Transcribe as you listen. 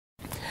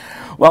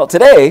Well,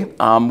 today,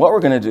 what we're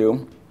going to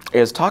do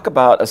is talk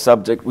about a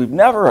subject we've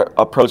never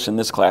approached in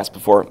this class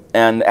before.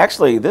 And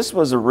actually, this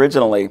was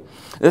originally,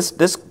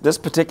 this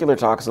particular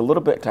talk is a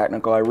little bit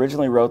technical. I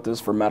originally wrote this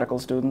for medical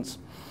students,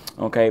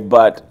 okay?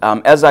 But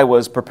as I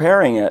was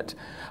preparing it,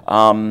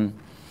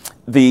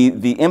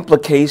 the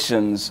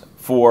implications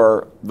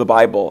for the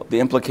Bible, the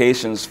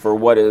implications for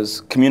what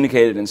is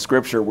communicated in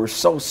Scripture were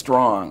so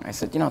strong. I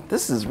said, you know,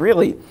 this is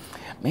really,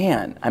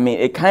 man, I mean,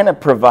 it kind of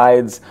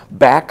provides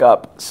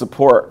backup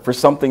support for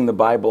something the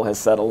Bible has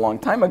said a long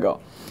time ago.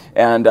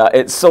 And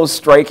it's so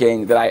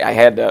striking that I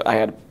had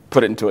to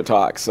put it into a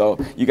talk. So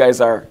you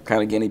guys are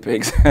kind of guinea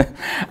pigs.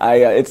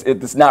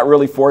 It's not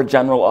really for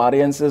general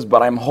audiences,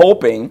 but I'm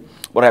hoping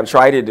what I've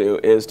tried to do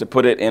is to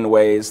put it in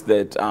ways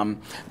that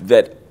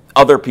that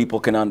other people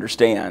can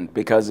understand,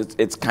 because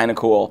it's kind of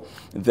cool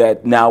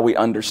that now we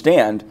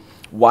understand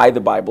why the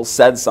Bible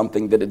said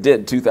something that it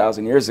did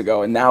 2,000 years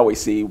ago, and now we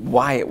see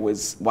why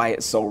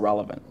it's so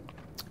relevant.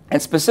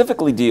 And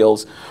specifically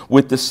deals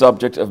with the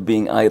subject of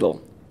being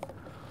idle.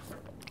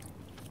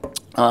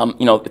 You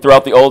know,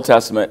 throughout the Old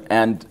Testament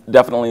and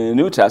definitely in the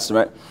New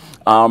Testament,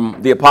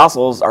 the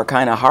apostles are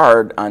kind of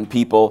hard on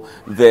people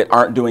that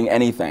aren't doing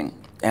anything.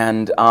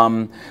 And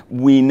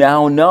we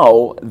now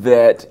know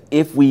that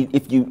if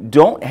you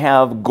don't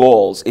have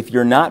goals, if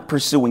you're not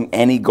pursuing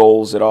any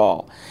goals at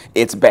all,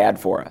 it's bad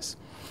for us.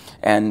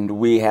 And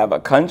we have a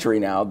country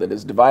now that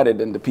is divided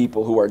into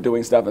people who are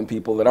doing stuff and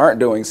people that aren't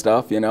doing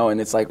stuff, you know,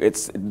 and it's like,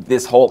 it's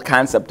this whole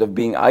concept of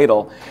being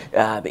idle.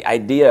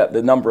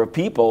 The number of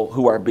people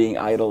who are being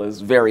idle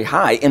is very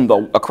high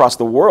across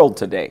the world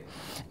today.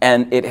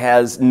 And it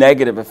has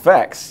negative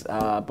effects,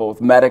 both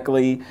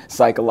medically,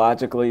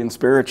 psychologically, and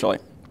spiritually.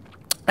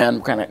 And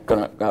I'm kind of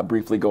going to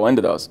briefly go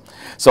into those.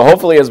 So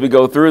hopefully as we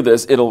go through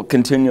this,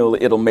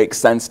 it'll make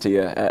sense to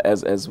you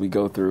as we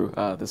go through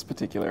this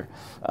particular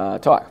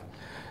talk.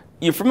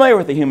 You're familiar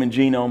with the Human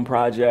Genome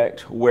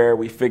Project, where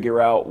we figure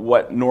out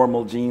what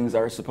normal genes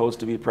are supposed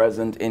to be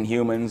present in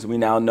humans. We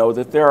now know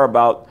that there are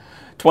about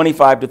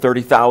 25 to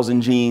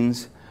 30,000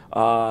 genes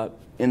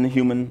in the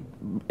human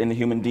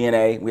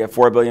DNA. We have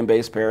 4 billion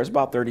base pairs,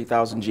 about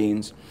 30,000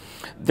 genes.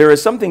 There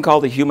is something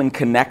called the Human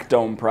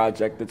Connectome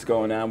Project that's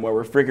going on, where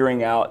we're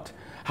figuring out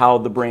how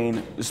the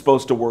brain is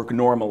supposed to work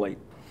normally.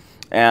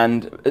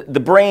 And the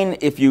brain,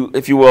 if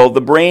you will,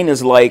 the brain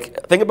is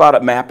like, think about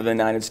a map of the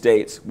United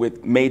States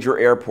with major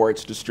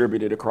airports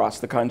distributed across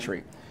the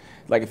country.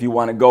 Like if you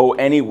want to go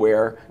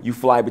anywhere, you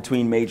fly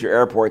between major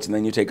airports and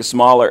then you take a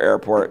smaller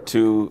airport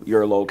to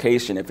your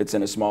location if it's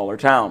in a smaller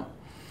town.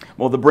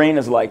 Well, the brain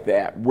is like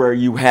that, where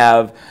you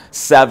have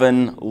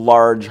 7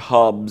 large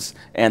hubs,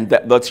 and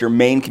that's your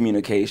main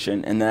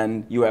communication, and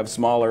then you have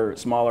smaller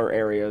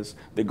areas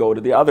that go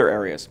to the other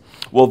areas.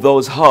 Well,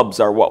 those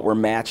hubs are what we're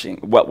mapping,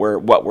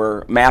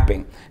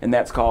 and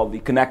that's called the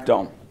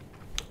connectome.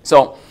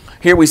 So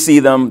here we see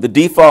them: the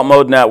default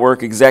mode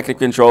network, executive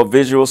control,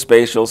 visual,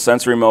 spatial,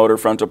 sensory motor,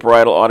 frontal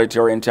parietal,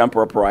 auditory, and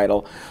temporal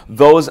parietal.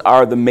 Those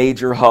are the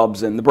major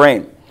hubs in the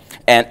brain.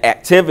 And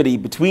activity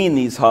between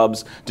these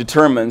hubs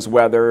determines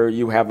whether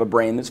you have a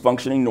brain that's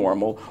functioning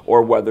normal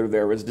or whether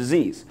there is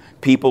disease.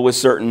 People with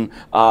certain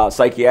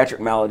psychiatric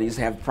maladies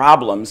have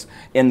problems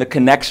in the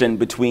connection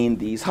between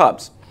these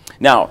hubs.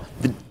 Now,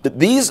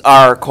 these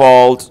are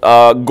called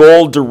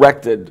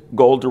goal-directed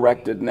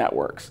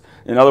networks.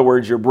 In other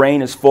words, your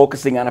brain is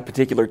focusing on a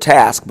particular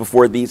task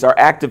before these are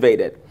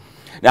activated.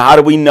 Now, how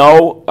do we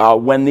know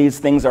when these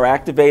things are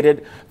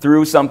activated?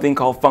 Through something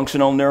called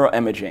functional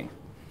neuroimaging.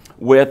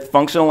 With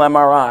functional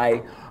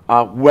MRI,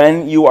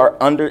 when you are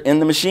in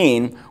the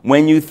machine,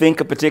 when you think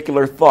a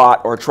particular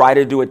thought or try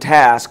to do a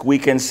task, we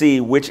can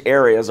see which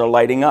areas are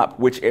lighting up,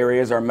 which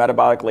areas are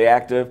metabolically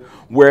active,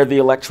 where the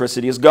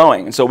electricity is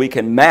going. And so we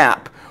can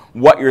map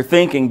what you're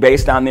thinking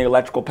based on the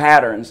electrical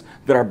patterns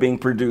that are being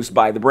produced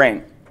by the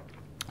brain.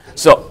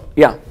 So,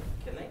 yeah?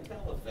 Can they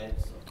tell if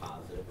that's a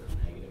positive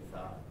or negative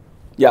thought?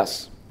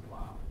 Yes.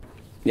 Wow.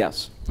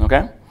 Yes.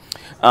 Okay?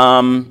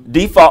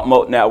 Default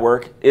mode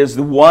network is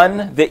the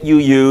one that you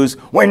use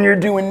when you're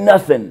doing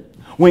nothing.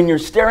 When you're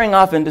staring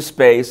off into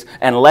space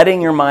and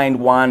letting your mind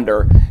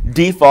wander,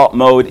 default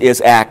mode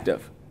is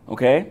active.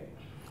 Okay?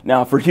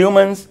 Now for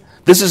humans,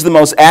 this is the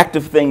most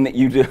active thing that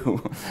you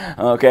do.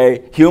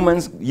 Okay?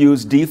 Humans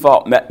use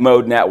default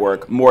mode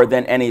network more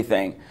than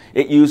anything.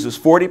 It uses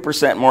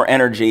 40% more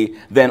energy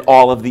than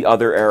all of the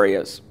other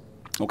areas.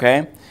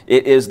 Okay?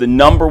 It is the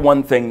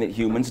 #1 thing that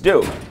humans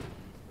do,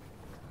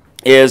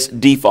 is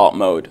default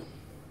mode.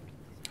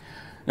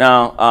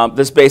 Now,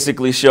 this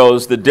basically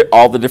shows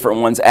all the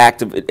different ones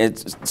active.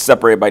 It's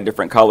separated by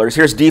different colors.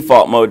 Here's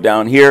default mode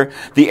down here.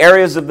 The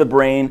areas of the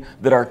brain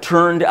that are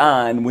turned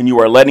on when you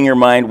are letting your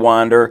mind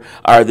wander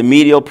are the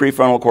medial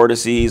prefrontal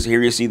cortices.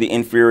 Here you see the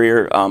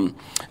inferior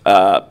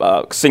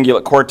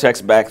cingulate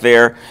cortex back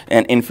there,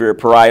 and inferior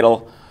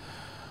parietal.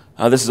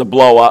 This is a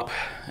blow up.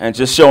 and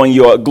just showing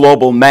you a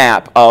global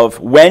map of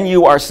when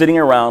you are sitting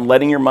around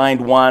letting your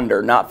mind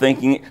wander, not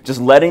thinking, just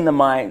letting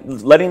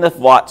the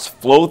thoughts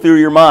flow through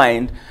your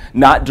mind,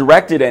 not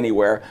directed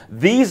anywhere.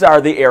 These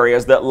are the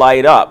areas that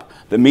light up: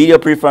 the medial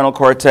prefrontal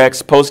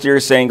cortex, posterior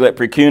cingulate,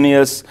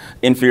 precuneus,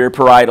 inferior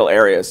parietal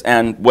areas,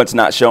 and what's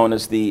not shown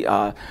is the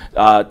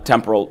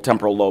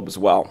temporal lobe as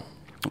well.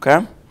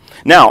 Okay?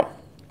 Now,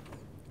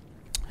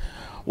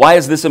 why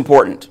is this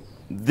important?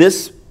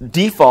 This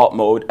default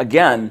mode,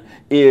 again,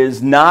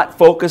 is not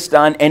focused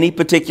on any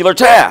particular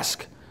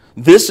task.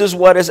 This is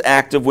what is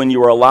active when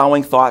you are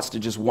allowing thoughts to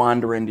just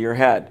wander into your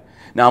head.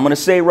 Now, I'm going to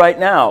say right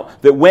now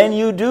that when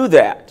you do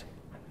that,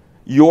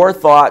 your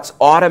thoughts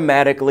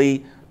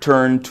automatically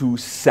turn to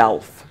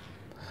self.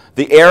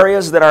 The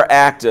areas that are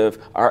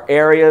active are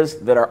areas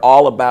that are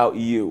all about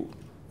you.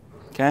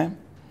 Okay?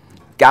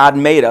 God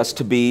made us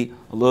to be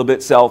a little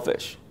bit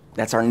selfish.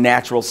 That's our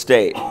natural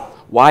state.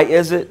 Why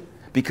is it?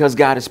 Because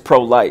God is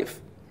pro-life.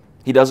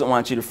 He doesn't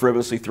want you to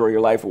frivolously throw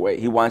your life away.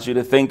 He wants you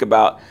to think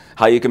about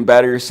how you can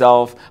better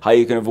yourself, how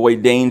you can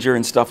avoid danger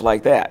and stuff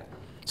like that.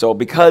 So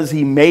because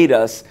He made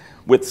us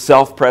with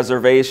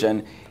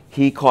self-preservation,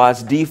 He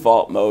caused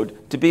default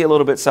mode to be a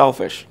little bit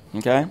selfish.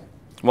 Okay?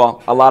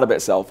 Well, a lot of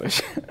it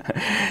selfish.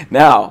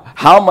 Now,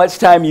 how much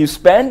time you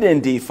spend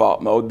in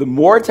default mode, the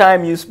more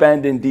time you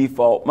spend in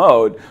default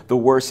mode, the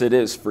worse it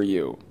is for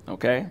you.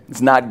 Okay?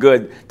 It's not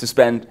good to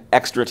spend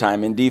extra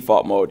time in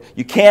default mode.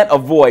 You can't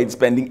avoid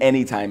spending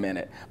any time in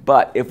it.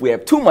 But if we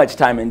have too much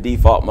time in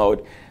default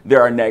mode,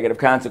 there are negative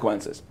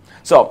consequences.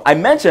 So I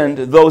mentioned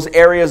those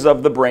areas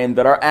of the brain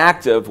that are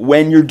active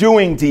when you're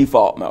doing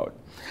default mode.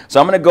 So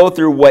I'm going to go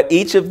through what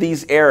each of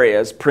these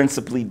areas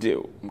principally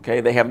do.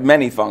 Okay? They have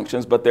many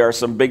functions, but there are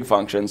some big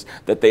functions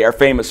that they are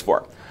famous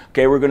for.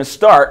 Okay, we're going to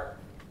start.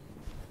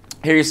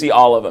 Here you see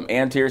all of them: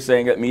 anterior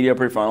cingulate, medial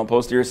prefrontal,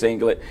 posterior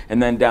cingulate,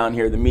 and then down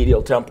here the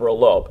medial temporal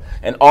lobe.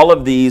 And all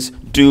of these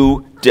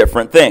do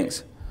different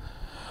things.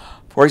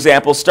 For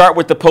example, start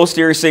with the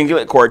posterior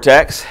cingulate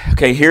cortex.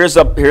 Okay, here's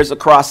a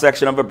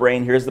cross-section of a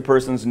brain. Here's the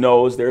person's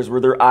nose. There's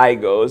where their eye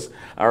goes.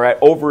 All right,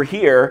 over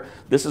here,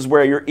 this is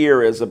where your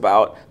ear is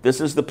about. This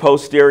is the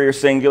posterior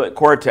cingulate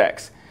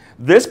cortex.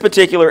 This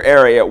particular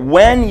area,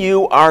 when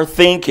you are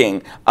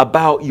thinking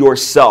about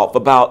yourself,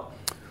 about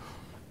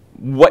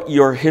what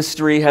your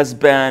history has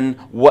been,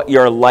 what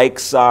your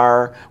likes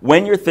are,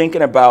 when you're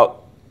thinking about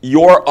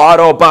your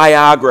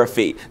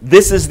autobiography,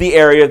 this is the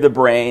area of the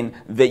brain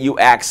that you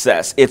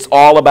access. It's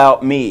all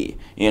about me.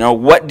 You know,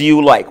 what do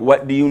you like?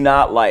 What do you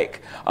not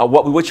like?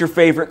 What's your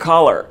favorite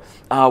color?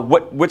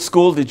 What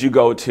school did you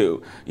go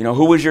to? You know,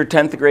 who was your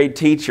 10th grade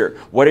teacher?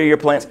 What are your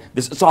plans?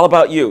 It's all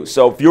about you.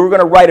 So if you were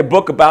going to write a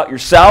book about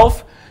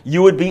yourself,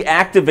 you would be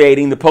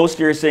activating the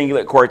posterior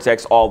cingulate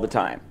cortex all the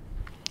time,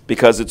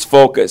 because it's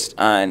focused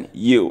on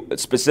you,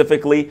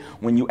 specifically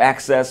when you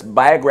access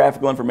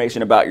biographical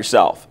information about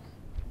yourself.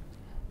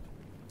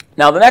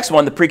 Now the next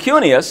one, the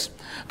precuneus.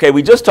 Okay,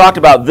 we just talked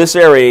about this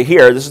area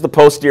here. This is the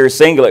posterior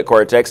cingulate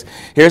cortex.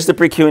 Here's the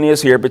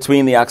precuneus here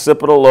between the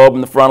occipital lobe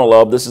and the frontal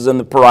lobe. This is in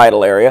the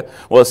parietal area.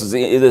 Well, this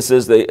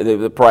is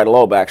the parietal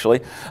lobe,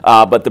 actually.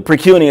 But the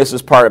precuneus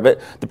is part of it.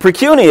 The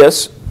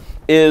precuneus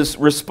is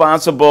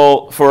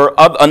responsible for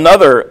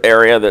another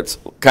area that's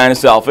kind of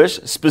selfish.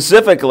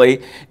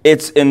 Specifically,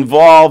 it's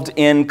involved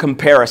in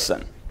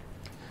comparison.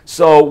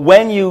 So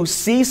when you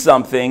see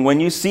something, when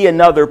you see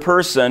another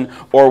person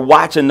or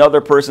watch another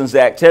person's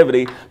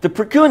activity, the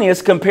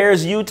precuneus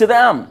compares you to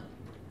them.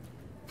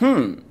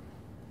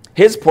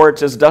 His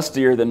porch is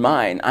dustier than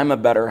mine. I'm a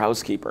better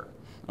housekeeper.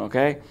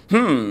 Okay?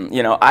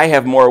 You know, I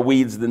have more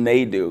weeds than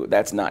they do.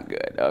 That's not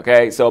good.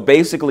 Okay? So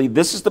basically,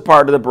 this is the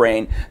part of the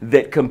brain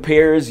that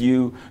compares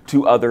you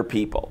to other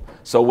people.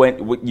 So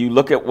when you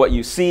look at what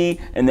you see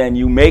and then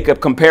you make a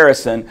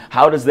comparison,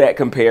 how does that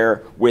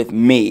compare with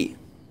me?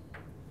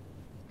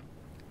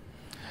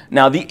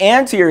 Now, the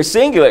anterior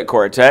cingulate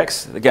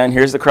cortex, again,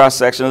 here's the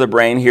cross-section of the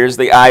brain. Here's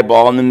the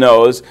eyeball and the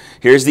nose.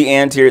 Here's the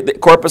anterior. The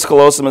corpus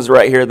callosum is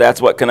right here.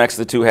 That's what connects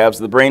the two halves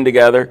of the brain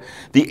together.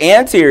 The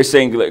anterior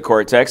cingulate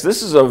cortex,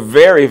 this is a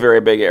very,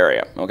 very big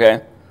area,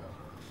 okay?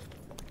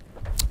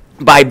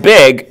 By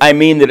big, I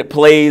mean that it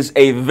plays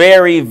a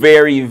very,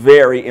 very,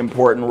 very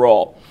important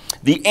role.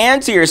 The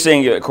anterior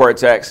cingulate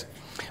cortex,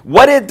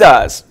 what it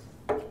does,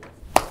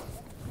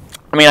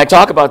 I mean, I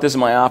talk about this in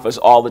my office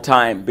all the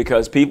time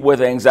because people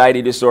with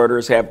anxiety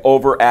disorders have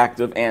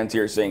overactive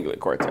anterior cingulate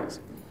cortex.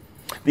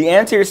 The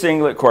anterior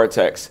cingulate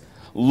cortex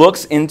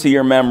looks into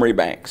your memory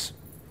banks.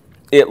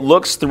 It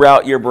looks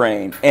throughout your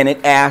brain, and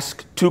it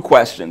asks two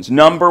questions.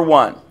 Number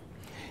one,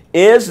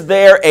 is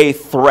there a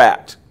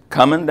threat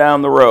coming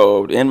down the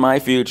road in my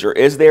future?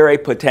 Is there a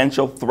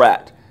potential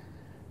threat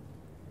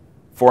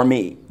for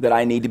me that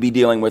I need to be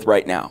dealing with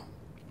right now?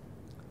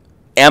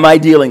 Am I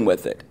dealing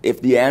with it?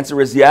 If the answer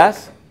is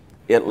yes,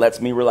 it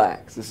lets me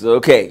relax. This is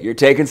okay. You're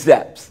taking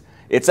steps.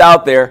 It's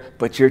out there,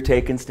 but you're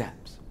taking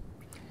steps.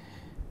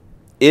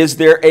 Is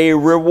there a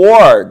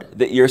reward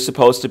that you're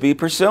supposed to be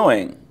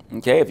pursuing?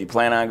 Okay, if you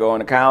plan on going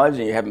to college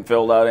and you haven't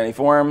filled out any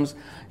forms,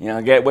 You know,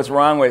 get what's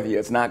wrong with you.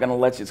 It's not going to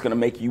let you. It's going to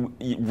make you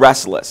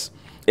restless.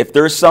 If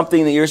there's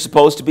something that you're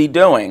supposed to be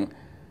doing,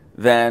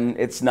 then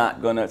it's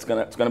not going to. It's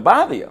going to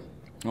bother you.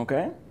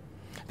 Okay.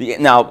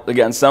 Now,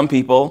 again, some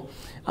people,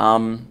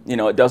 you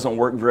know, it doesn't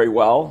work very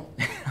well.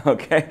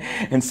 Okay,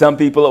 and some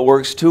people it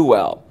works too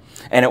well,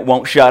 and it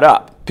won't shut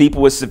up.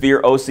 People with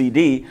severe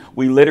OCD,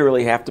 we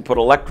literally have to put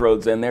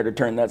electrodes in there to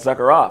turn that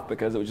sucker off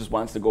because it just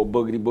wants to go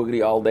boogity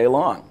boogity all day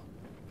long.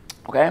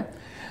 Okay.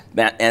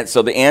 And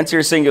so the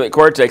anterior cingulate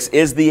cortex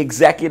is the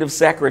executive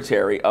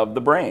secretary of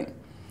the brain.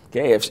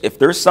 Okay, if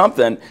there's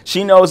something,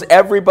 she knows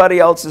everybody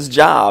else's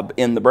job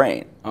in the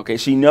brain. Okay,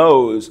 she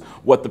knows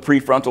what the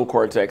prefrontal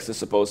cortex is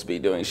supposed to be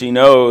doing. She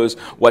knows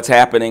what's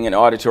happening in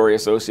auditory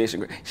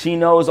association. She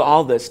knows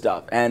all this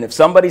stuff. And if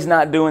somebody's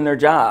not doing their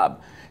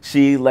job,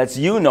 she lets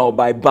you know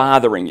by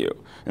bothering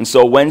you. And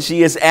so when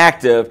she is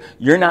active,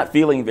 you're not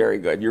feeling very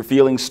good. You're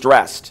feeling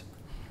stressed.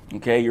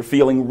 Okay, you're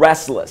feeling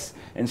restless.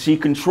 And she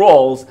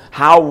controls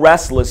how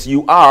restless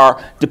you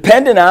are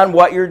depending on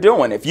what you're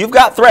doing. If you've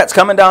got threats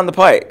coming down the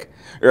pike,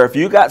 or if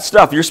you've got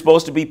stuff you're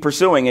supposed to be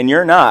pursuing and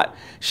you're not,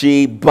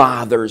 she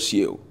bothers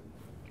you.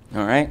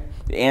 All right?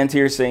 The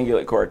anterior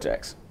cingulate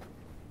cortex.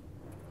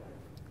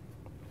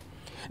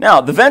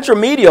 Now, the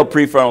ventromedial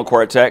prefrontal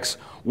cortex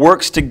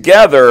works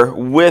together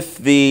with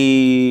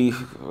the,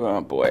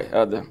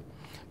 the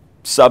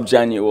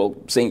subgenual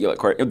cingulate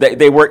cortex.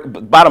 They work,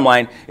 bottom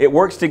line, it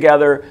works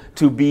together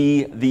to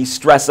be the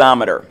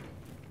stressometer.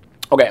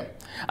 Okay,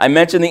 I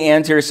mentioned the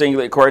anterior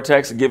cingulate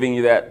cortex giving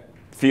you that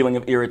feeling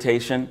of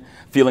irritation,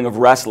 feeling of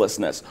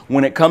restlessness.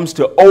 When it comes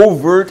to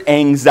overt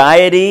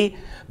anxiety,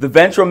 the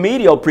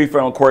ventromedial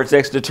prefrontal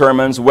cortex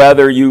determines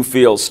whether you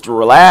feel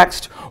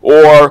relaxed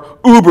or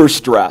uber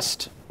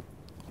stressed.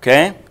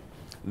 Okay?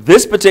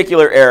 This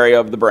particular area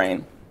of the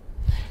brain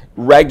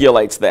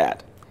regulates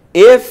that.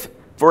 If,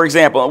 for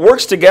example, it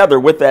works together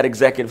with that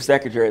executive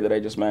secretary that I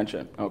just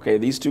mentioned. Okay,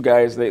 these two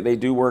guys, they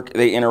do work,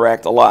 they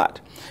interact a lot.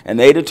 And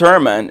they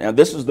determine, and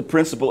this is the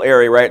principal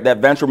area, right,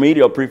 that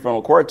ventromedial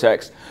prefrontal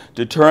cortex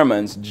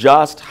determines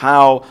just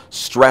how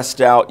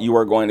stressed out you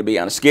are going to be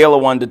on a scale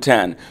of 1 to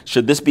 10.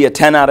 Should this be a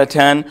 10 out of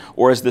 10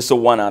 or is this a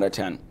 1 out of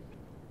 10?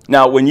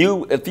 Now,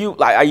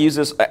 I use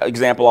this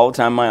example all the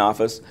time in my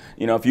office.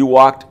 You know, if you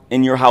walked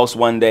in your house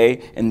one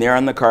day and there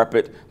on the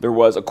carpet there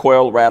was a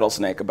coiled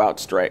rattlesnake about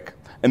to strike,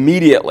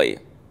 immediately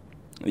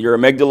your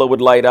amygdala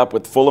would light up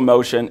with full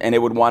emotion and it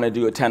would want to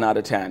do a 10 out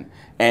of 10.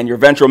 And your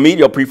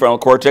ventromedial prefrontal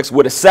cortex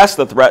would assess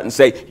the threat and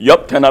say,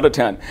 yup, 10 out of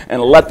 10,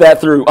 and let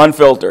that through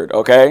unfiltered,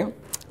 okay? All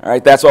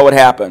right, that's what would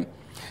happen.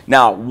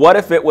 Now, what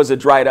if it was a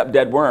dried up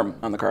dead worm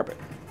on the carpet?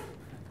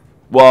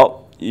 Well,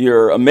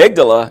 your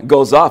amygdala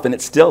goes off and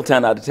it's still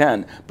 10 out of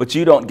 10, but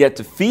you don't get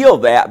to feel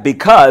that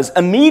because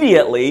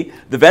immediately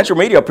the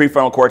ventromedial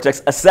prefrontal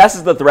cortex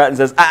assesses the threat and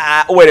says,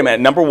 wait a minute,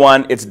 number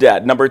 1, it's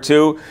dead. Number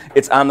 2,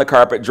 it's on the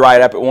carpet,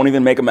 dried up, it won't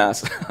even make a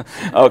mess.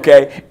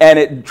 Okay? And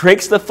it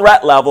takes the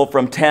threat level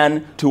from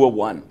 10 to a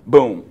 1.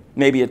 Boom.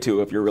 Maybe a 2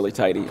 if you're really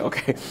tidy.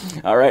 Okay?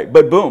 All right?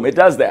 But boom, it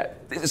does that.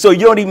 So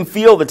you don't even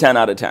feel the 10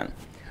 out of 10.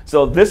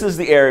 So this is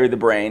the area of the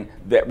brain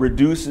that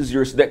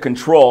that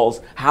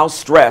controls how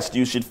stressed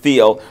you should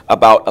feel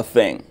about a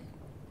thing.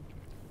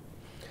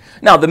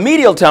 Now, the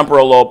medial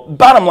temporal lobe,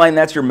 bottom line,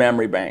 that's your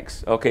memory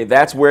banks. Okay,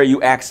 that's where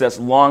you access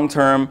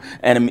long-term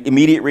and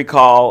immediate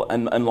recall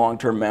and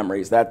long-term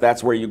memories.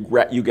 That's where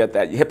you get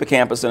that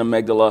hippocampus and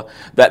amygdala,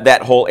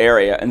 that whole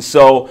area. And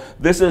so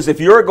this is, if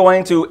you're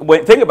going to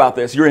think about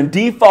this, you're in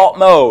default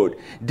mode.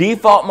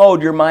 Default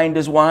mode, your mind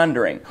is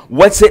wandering.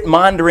 What's it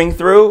wandering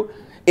through?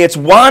 It's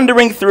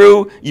wandering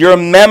through your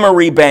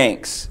memory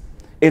banks.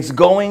 It's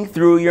going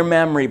through your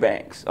memory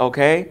banks,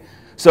 okay?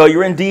 So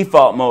you're in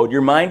default mode.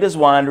 Your mind is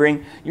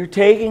wandering. You're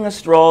taking a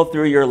stroll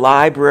through your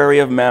library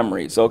of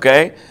memories,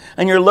 okay?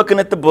 And you're looking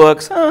at the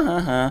books.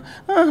 Now,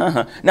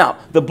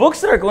 the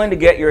books that are going to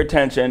get your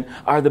attention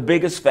are the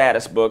biggest,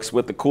 fattest books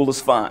with the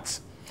coolest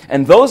fonts.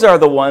 And those are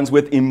the ones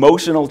with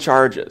emotional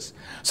charges.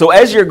 So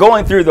as you're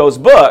going through those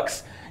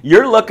books,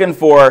 you're looking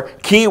for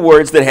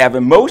keywords that have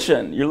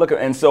emotion.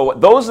 And so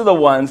those are the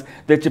ones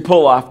that you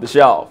pull off the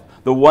shelf,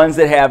 the ones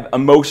that have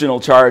emotional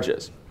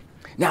charges.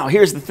 Now,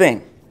 here's the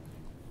thing.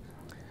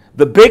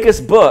 The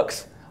biggest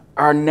books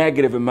are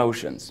negative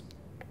emotions.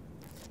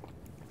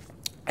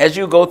 As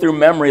you go through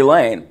memory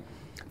lane,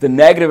 the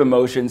negative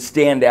emotions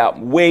stand out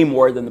way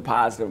more than the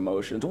positive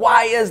emotions.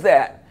 Why is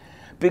that?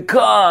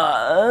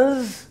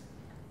 Because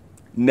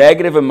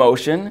negative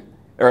emotion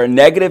or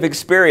negative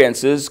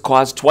experiences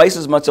cause twice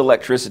as much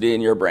electricity in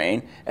your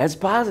brain as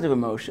positive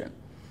emotion.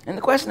 And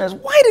the question is,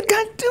 why did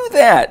God do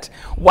that?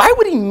 Why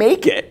would he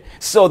make it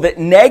so that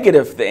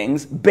negative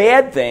things,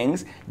 bad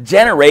things,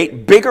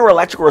 generate bigger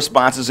electrical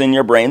responses in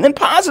your brain than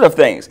positive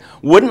things?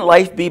 Wouldn't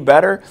life be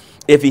better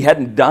if he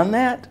hadn't done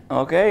that?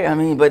 Okay, I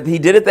mean, but he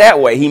did it that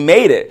way. He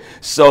made it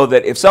so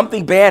that if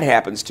something bad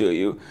happens to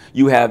you,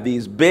 you have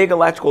these big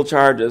electrical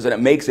charges and it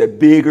makes a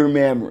bigger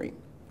memory.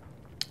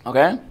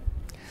 Okay?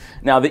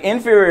 Now, the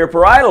inferior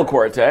parietal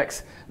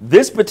cortex,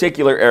 this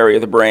particular area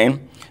of the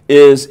brain,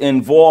 is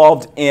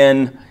involved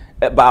in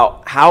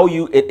about how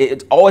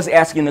it's always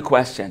asking the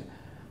question,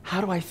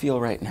 how do I feel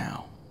right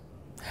now?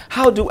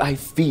 How do I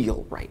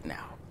feel right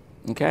now?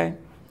 Okay?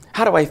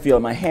 How do I feel?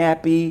 Am I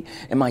happy?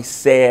 Am I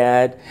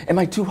sad? Am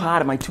I too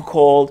hot? Am I too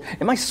cold?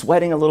 Am I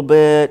sweating a little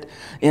bit?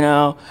 You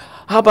know?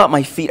 How about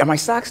my feet? Are my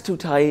socks too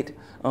tight?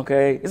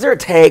 Okay? Is there a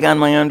tag on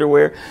my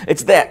underwear?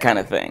 It's that kind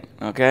of thing.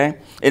 Okay?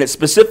 And it's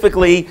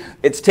specifically,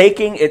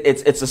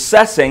 it's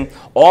assessing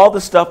all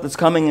the stuff that's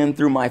coming in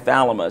through my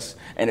thalamus,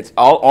 and it's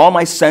all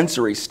my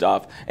sensory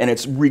stuff, and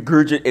it's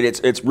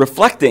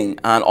reflecting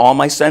on all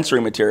my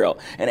sensory material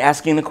and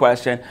asking the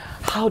question,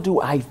 how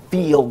do I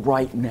feel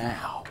right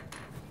now?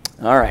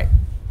 All right.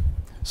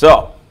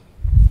 So,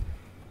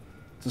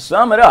 to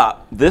sum it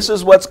up, this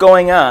is what's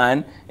going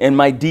on in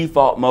my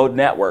default mode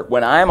network.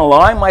 When I'm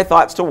allowing my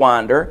thoughts to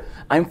wander,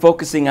 I'm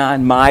focusing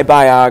on my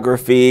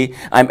biography.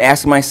 I'm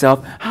asking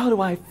myself, how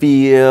do I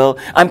feel?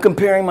 I'm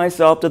comparing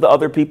myself to the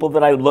other people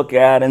that I look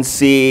at and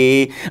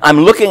see. I'm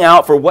looking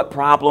out for what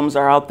problems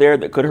are out there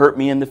that could hurt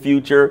me in the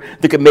future,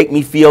 that could make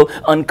me feel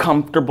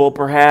uncomfortable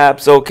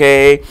perhaps,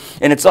 okay?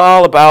 And it's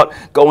all about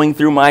going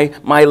through my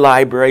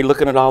library,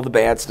 looking at all the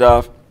bad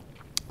stuff.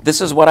 This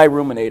is what I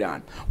ruminate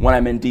on when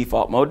I'm in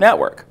default mode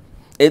network.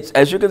 It's,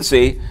 as you can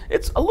see,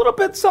 it's a little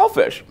bit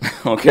selfish,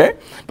 okay?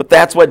 But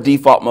that's what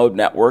default mode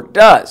network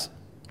does.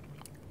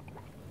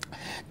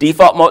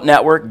 Default mode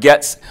network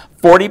gets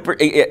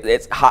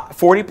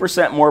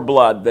 40% more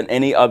blood than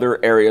any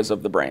other areas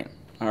of the brain.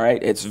 All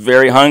right, it's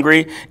very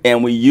hungry,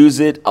 and we use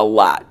it a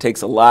lot. It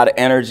takes a lot of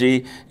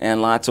energy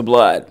and lots of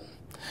blood.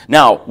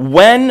 Now,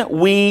 when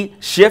we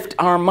shift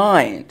our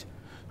mind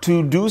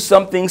to do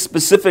something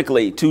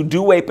specifically, to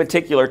do a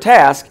particular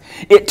task,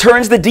 it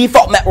turns the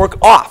default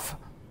network off.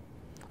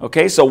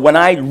 Okay, so when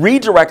I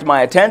redirect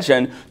my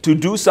attention to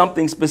do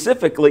something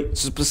specific,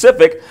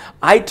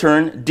 I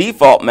turn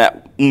default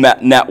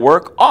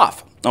network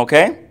off.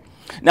 Okay?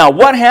 Now,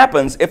 what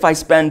happens if I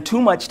spend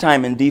too much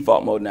time in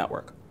default mode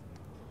network?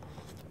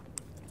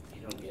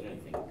 You don't get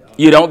anything done.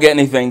 You don't get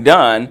anything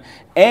done,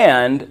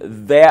 and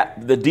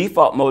that the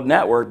default mode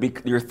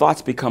network, your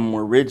thoughts become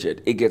more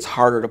rigid. It gets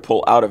harder to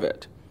pull out of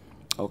it.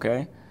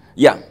 Okay?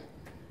 Yeah.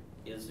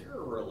 Is there a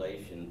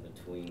relation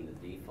between the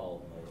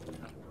default mode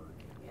network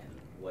and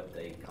what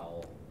they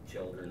call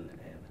children that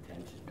have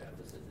attention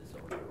deficit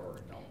disorder or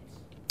adults?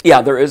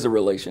 Yeah, there is a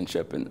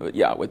relationship,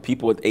 with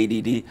people with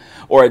ADD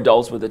or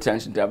adults with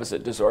attention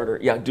deficit disorder,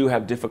 do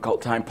have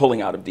difficult time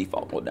pulling out of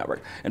default mode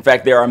network. In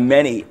fact, there are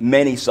many,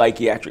 many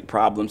psychiatric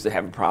problems that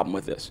have a problem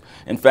with this.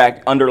 In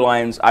fact,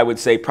 underlines, I would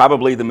say,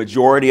 probably the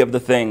majority of the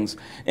things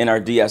in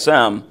our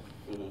DSM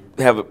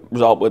have a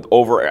result with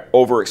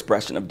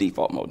overexpression of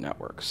default mode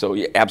network. So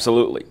yeah,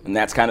 absolutely, and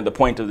that's kind of the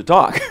point of the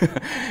talk,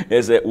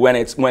 is that when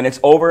it's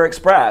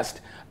overexpressed,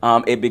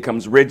 it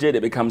becomes rigid,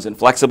 it becomes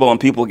inflexible, and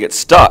people get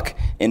stuck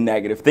in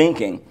negative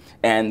thinking,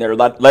 and they're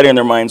letting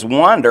their minds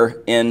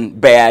wander in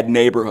bad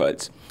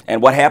neighborhoods. And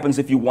what happens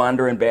if you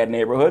wander in bad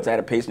neighborhoods? I had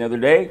a patient the other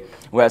day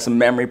who had some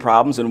memory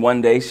problems, and one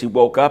day she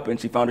woke up and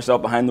she found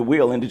herself behind the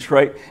wheel in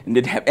Detroit and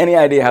didn't have any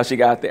idea how she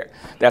got there.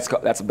 That's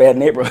a bad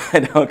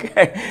neighborhood,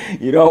 okay?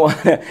 You don't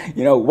want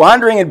to,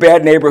 wandering in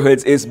bad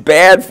neighborhoods is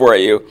bad for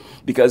you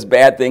because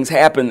bad things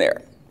happen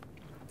there.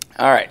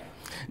 All right.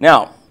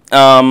 Now,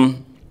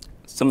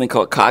 something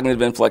called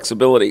cognitive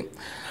inflexibility.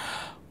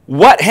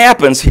 What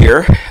happens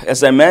here,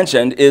 as I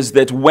mentioned, is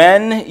that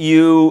when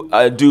you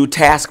do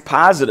task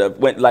positive,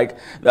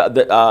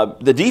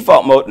 the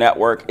default mode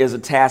network is a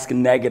task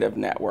negative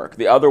network.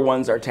 The other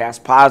ones are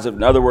task positive.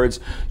 In other words,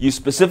 you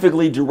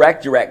specifically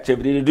direct your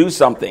activity to do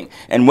something.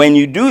 And when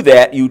you do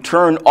that, you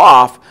turn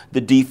off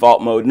the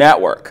default mode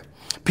network.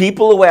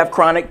 People who have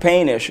chronic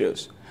pain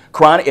issues,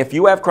 if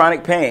you have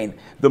chronic pain,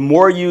 the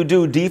more you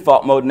do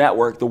default mode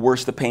network, the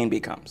worse the pain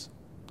becomes.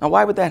 Now,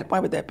 why would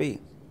that be?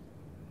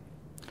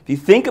 If you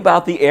think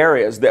about the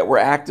areas that were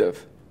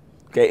active,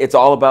 okay, it's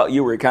all about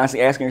you. Where you're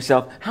constantly asking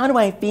yourself, how do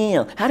I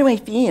feel? How do I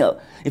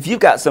feel? If you've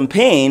got some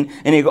pain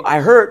and you go,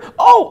 I hurt,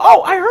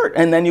 I hurt,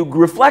 and then you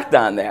reflect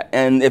on that.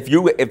 And if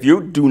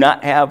you do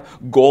not have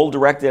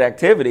goal-directed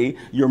activity,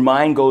 your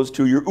mind goes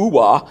to your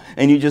ooh-ah,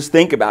 and you just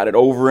think about it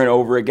over and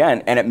over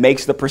again, and it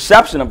makes the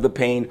perception of the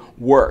pain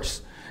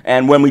worse.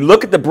 And when we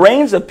look at the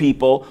brains of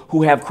people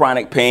who have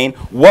chronic pain,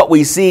 what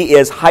we see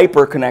is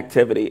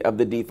hyperconnectivity of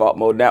the default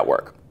mode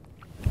network.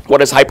 What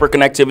does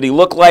hyperconnectivity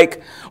look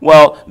like?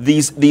 Well,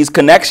 these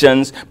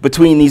connections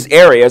between these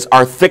areas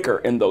are thicker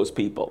in those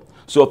people.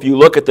 So if you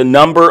look at the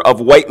number of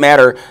white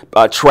matter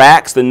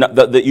tracks, you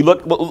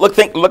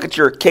look at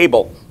your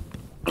cable.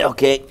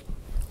 Okay,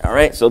 all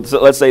right. So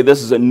let's say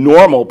this is a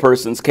normal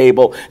person's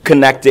cable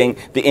connecting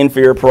the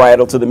inferior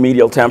parietal to the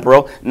medial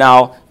temporal.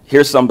 Now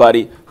here's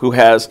somebody who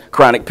has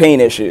chronic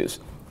pain issues.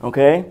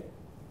 Okay,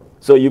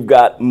 so you've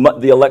got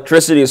the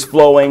electricity is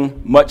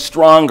flowing much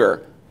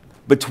stronger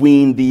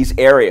between these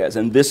areas,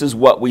 and this is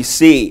what we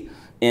see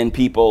in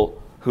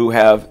people who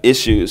have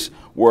issues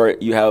where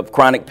you have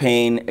chronic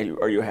pain,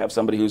 or you have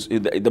somebody who's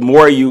the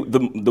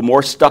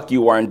more stuck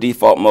you are in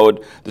default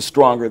mode, the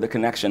stronger the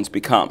connections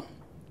become.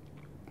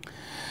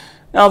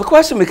 Now the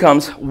question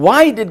becomes,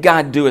 why did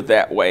God do it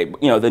that way?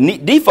 You know, the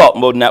default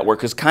mode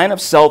network is kind of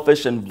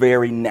selfish and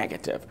very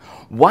negative.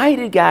 Why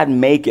did God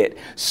make it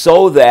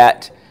so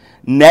that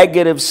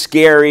negative,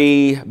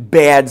 scary,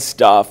 bad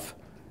stuff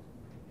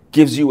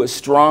gives you a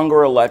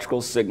stronger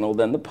electrical signal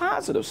than the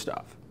positive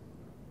stuff?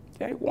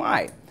 Okay,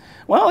 why?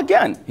 Well,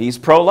 again, he's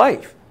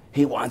pro-life.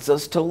 He wants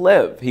us to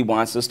live. He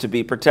wants us to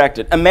be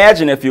protected.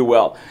 Imagine, if you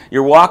will,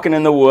 you're walking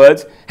in the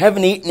woods,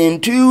 haven't eaten in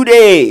 2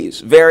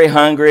 days, very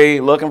hungry,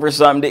 looking for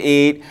something to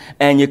eat,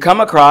 and you come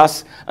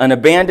across an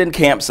abandoned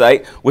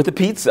campsite with a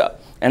pizza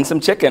and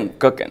some chicken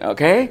cooking,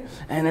 okay?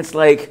 And it's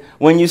like,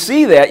 when you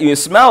see that, you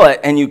smell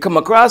it, and you come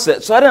across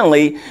it,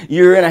 suddenly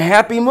you're in a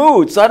happy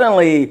mood.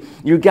 Suddenly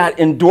you got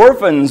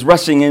endorphins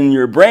rushing in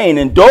your brain,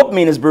 and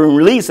dopamine is being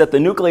released at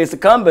the nucleus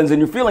accumbens, and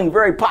you're feeling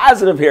very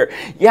positive here.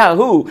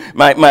 Yahoo!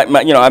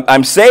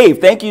 I'm saved.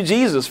 Thank you,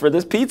 Jesus, for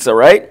this pizza,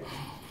 right?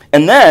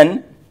 And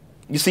then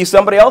you see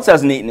somebody else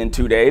hasn't eaten in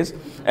 2 days,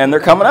 and they're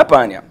coming up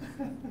on you.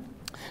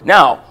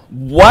 Now,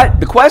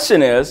 the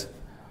question is,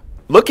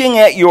 looking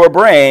at your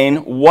brain,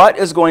 what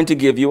is going to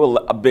give you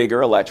a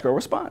bigger electrical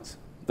response?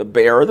 The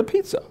bear or the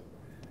pizza?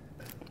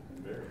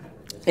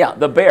 Yeah,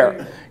 the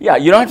bear. Yeah,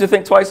 you don't have to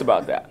think twice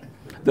about that.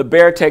 The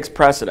bear takes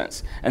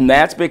precedence, and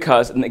that's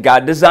because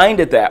God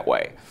designed it that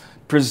way.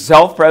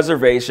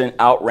 Self-preservation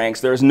outranks.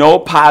 There is no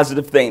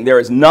positive thing. There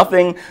is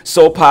nothing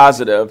so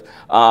positive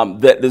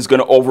that is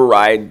going to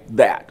override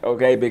that,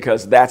 okay?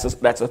 Because that's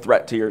a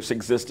threat to your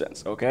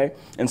existence, okay?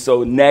 And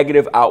so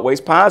negative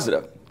outweighs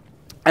positive.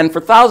 And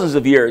for thousands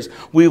of years,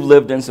 we've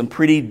lived in some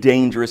pretty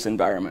dangerous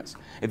environments.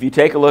 If you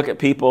take a look at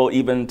people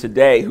even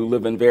today who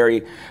live in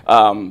very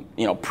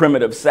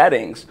primitive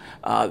settings,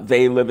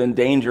 they live in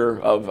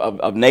danger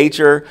of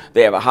nature.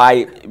 They have a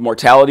high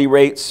mortality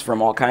rates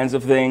from all kinds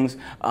of things,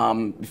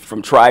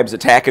 from tribes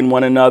attacking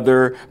one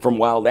another, from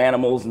wild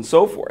animals, and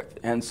so forth.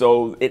 And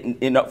so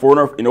in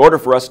order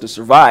for us to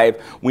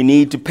survive, we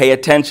need to pay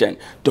attention.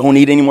 Don't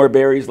eat any more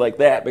berries like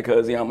that,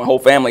 because my whole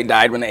family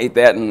died when they ate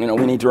that, and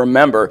we need to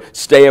remember,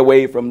 stay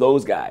away from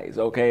those guys,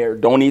 okay? Or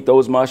don't eat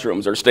those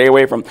mushrooms, or stay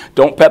away from,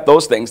 don't pet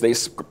those things. They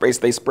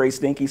spray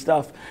stinky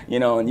stuff,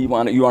 and you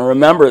want to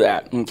remember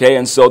that, okay?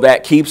 And so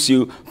that keeps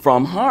you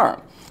from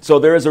harm. So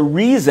there is a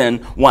reason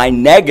why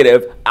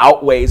negative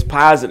outweighs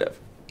positive.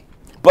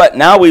 But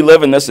now we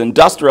live in this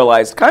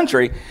industrialized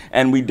country,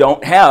 and we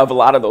don't have a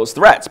lot of those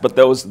threats, but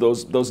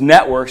those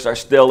networks are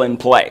still in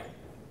play.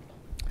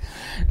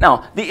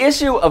 Now, the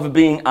issue of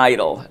being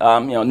idle,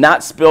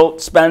 not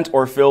spent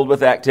or filled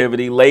with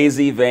activity,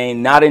 lazy,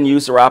 vain, not in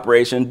use or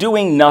operation,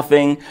 doing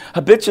nothing,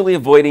 habitually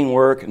avoiding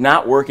work,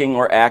 not working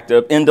or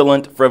active,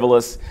 indolent,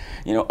 frivolous,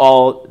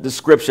 all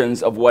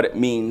descriptions of what it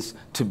means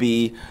to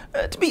be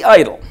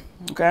idle.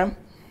 Okay.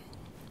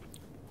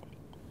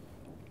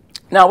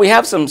 Now, we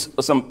have some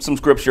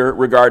scripture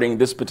regarding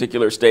this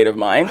particular state of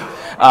mind.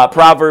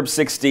 Proverbs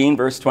 16,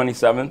 verse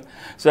 27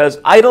 says,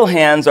 "Idle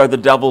hands are the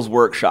devil's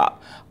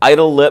workshop.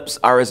 Idle lips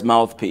are his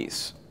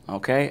mouthpiece."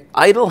 Okay?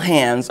 Idle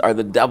hands are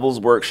the devil's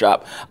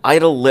workshop.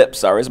 Idle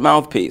lips are his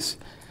mouthpiece.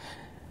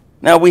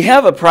 Now, we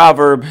have a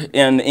proverb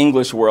in the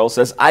English world that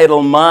says,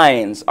 "Idle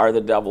minds are the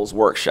devil's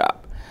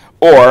workshop."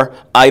 Or,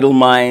 "Idle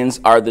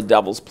minds are the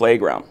devil's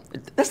playground."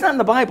 That's not in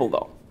the Bible,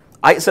 though.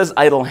 It says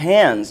idle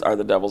hands are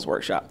the devil's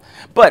workshop.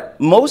 But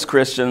most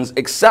Christians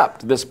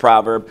accept this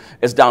proverb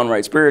as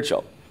downright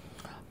spiritual.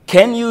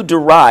 Can you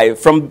derive,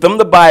 from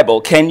the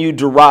Bible, can you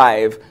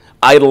derive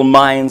idle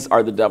minds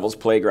are the devil's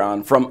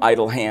playground from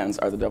idle hands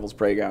are the devil's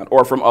playground,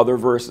 or from other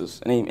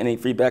verses? Any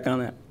feedback on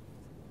that?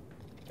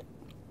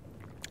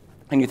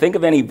 Can you think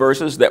of any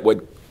verses that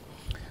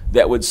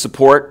would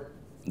support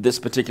this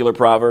particular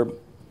proverb?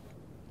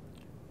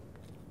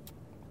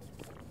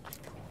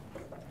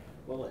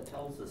 Well, it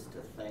tells us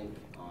to think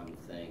on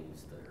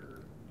things that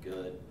are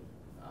good,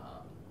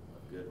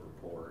 a good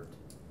report,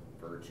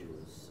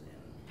 virtuous,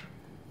 and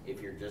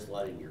if you're just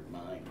letting your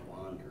mind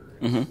wander,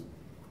 it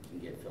can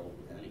get filled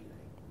with anything.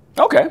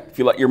 Okay, if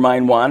you let your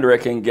mind wander,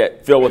 it can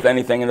get filled with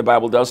anything, and the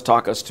Bible does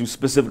talk us to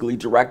specifically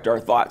direct our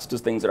thoughts to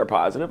things that are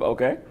positive.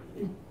 Okay.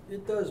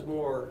 It does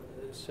more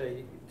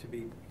say to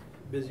be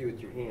busy with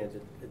your hands.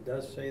 It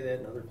does say that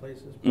in other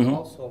places, but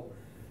also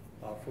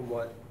from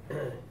what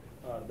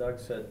Doug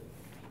said,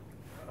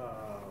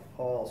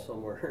 Paul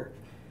somewhere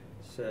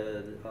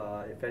said,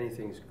 if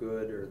anything's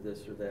good or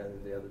this or that or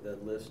the other,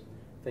 that list,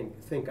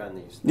 think on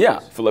these things. Yeah,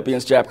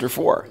 Philippians chapter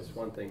 4. It's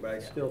one thing, but I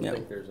still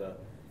think there's a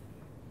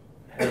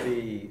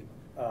heavy,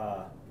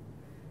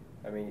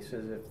 he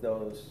says if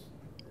those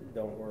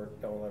don't work,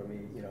 don't let me,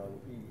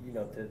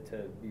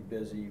 to be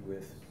busy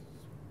with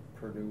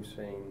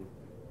producing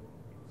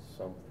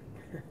something.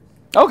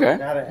 Okay.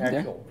 Not an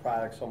actual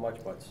product so much,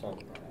 but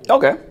something.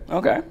 Okay.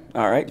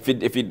 All right.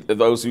 If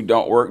those who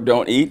don't work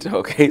don't eat,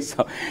 okay,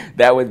 so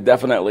that would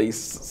definitely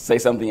say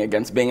something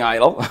against being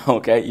idle.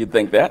 Okay, you'd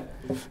think that.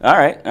 All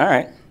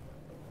right.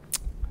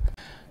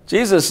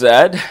 Jesus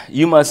said,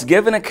 "You must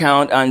give an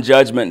account on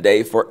Judgment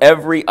Day for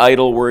every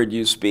idle word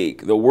you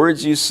speak. The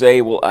words you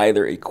say will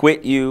either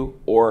acquit you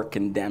or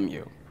condemn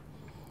you."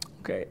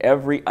 Okay,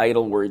 every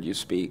idle word you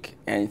speak.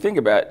 And you think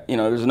about,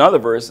 there's another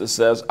verse that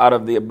says, out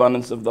of the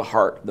abundance of the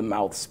heart, the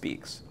mouth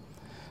speaks.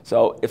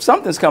 So if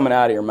something's coming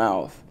out of your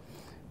mouth,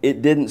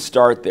 it didn't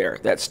start there.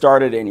 That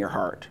started in your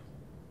heart.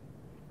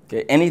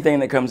 Okay, anything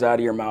that comes out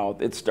of your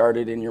mouth, it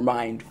started in your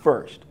mind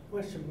first.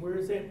 Question, where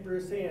is that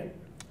verse at?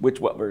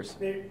 What verse?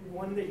 The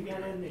one that you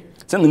got in there.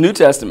 It's in the New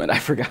Testament. I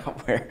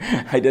forgot where.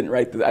 I didn't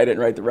write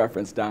the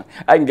reference down.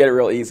 I can get it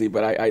real easy,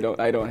 but I don't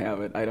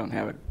have it. I don't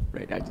have it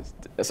right.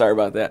 Sorry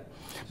about that.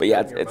 But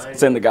yeah,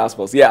 it's in the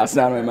Gospels. Yeah, it's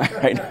not in my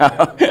mind right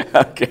now.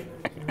 Okay.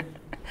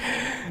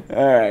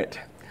 All right.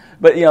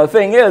 But the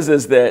thing is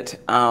that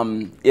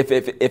if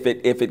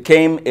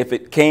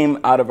it came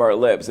out of our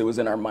lips, it was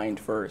in our mind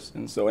first.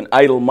 And so an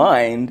idle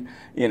mind,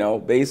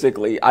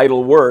 basically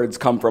idle words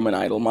come from an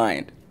idle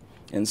mind.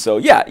 And so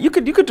yeah, you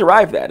could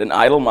derive that. An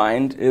idle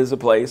mind is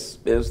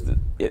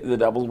the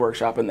devil's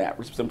workshop in that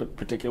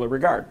particular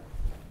regard.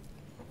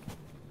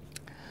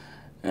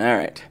 All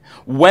right.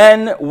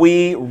 When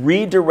we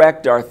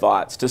redirect our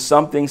thoughts to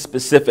something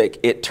specific,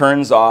 it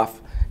turns off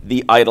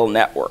the idle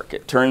network.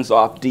 It turns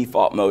off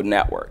default mode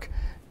network.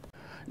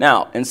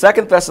 Now, in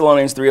 2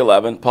 Thessalonians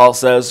 3:11, Paul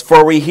says,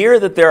 "For we hear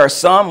that there are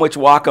some which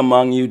walk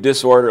among you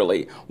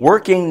disorderly,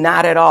 working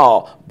not at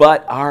all,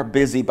 but are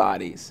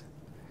busybodies."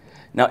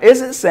 Now,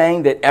 is it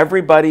saying that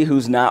everybody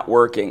who's not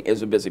working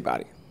is a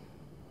busybody?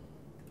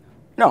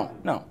 No.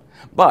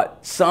 But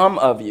some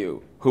of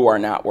you who are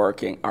not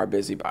working are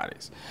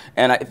busybodies.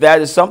 And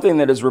that is something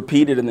that is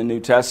repeated in the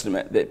New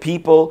Testament, that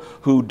people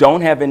who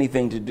don't have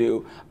anything to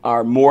do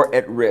are more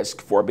at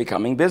risk for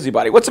becoming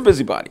busybody. What's a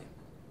busybody?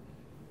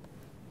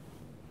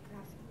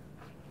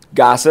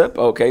 Gossip.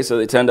 Okay, so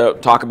they tend to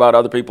talk about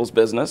other people's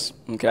business.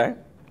 Okay.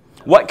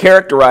 What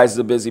characterizes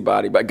a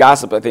busybody? But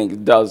gossip, I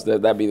think, does.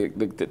 That'd be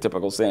the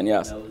typical sin,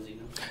 yes.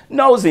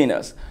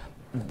 Nosiness.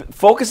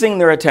 Focusing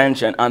their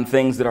attention on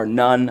things that are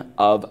none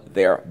of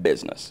their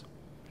business.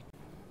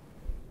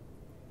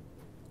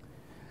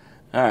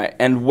 All right,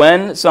 and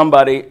when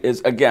somebody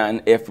is,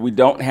 again, if we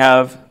don't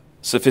have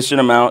sufficient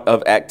amount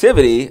of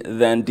activity,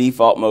 then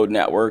default mode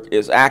network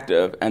is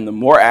active, and the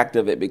more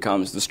active it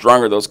becomes, the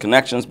stronger those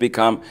connections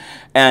become.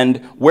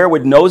 And where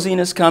would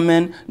nosiness come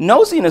in?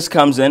 Nosiness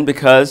comes in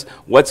because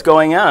what's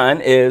going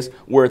on is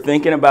we're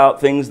thinking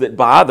about things that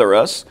bother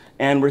us,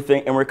 and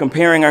we're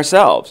comparing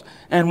ourselves.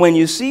 And when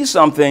you see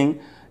something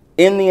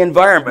in the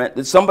environment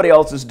that somebody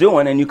else is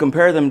doing and you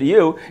compare them to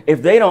you,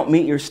 if they don't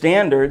meet your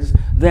standards,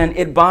 then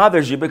it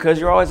bothers you because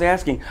you're always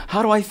asking,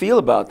 how do I feel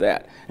about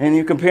that? And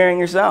you're comparing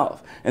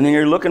yourself. And then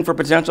you're looking for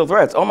potential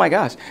threats. Oh my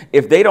gosh,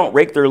 if they don't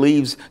rake their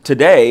leaves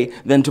today,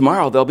 then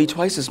tomorrow there'll be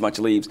twice as much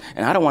leaves.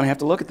 And I don't want to have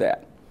to look at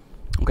that.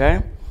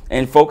 Okay?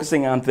 And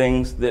focusing on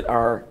things that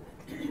are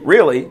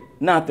really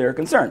not their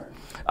concern.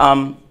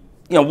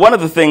 One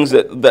of the things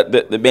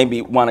that made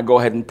me want to go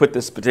ahead and put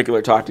this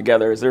particular talk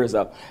together is there was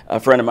a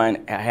friend of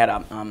mine had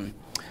one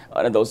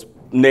of those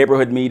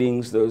neighborhood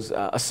meetings, those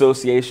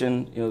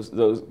association,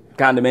 those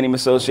condominium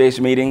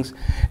association meetings,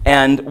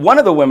 and one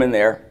of the women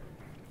there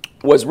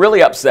was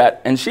really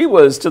upset, and she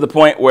was to the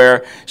point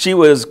where she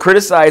was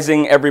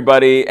criticizing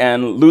everybody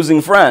and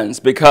losing friends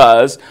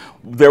because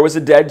there was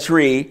a dead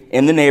tree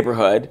in the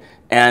neighborhood,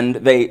 and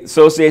the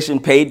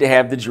association paid to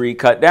have the tree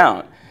cut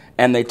down.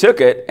 And they took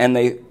it and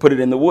they put it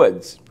in the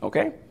woods,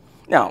 okay?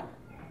 Now,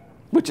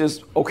 which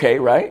is okay,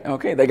 right?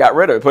 Okay, they got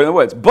rid of it, put it in the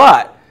woods.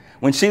 But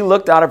when she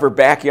looked out of her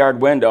backyard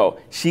window,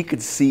 she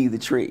could see the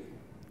tree.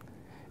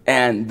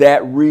 And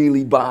that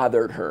really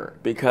bothered her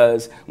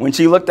because when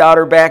she looked out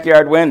her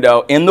backyard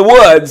window in the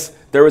woods,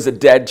 there was a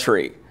dead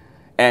tree.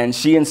 And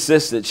she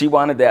insisted, she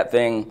wanted that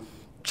thing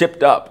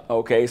chipped up,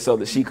 okay, so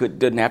that she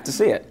didn't have to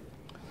see it.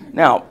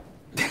 Now,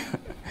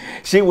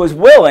 she was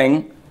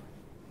willing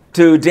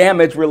to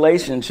damage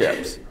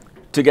relationships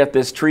to get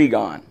this tree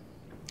gone.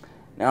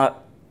 Now,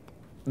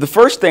 the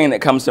first thing that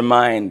comes to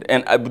mind,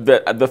 and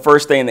the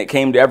first thing that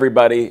came to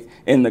everybody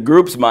in the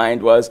group's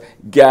mind was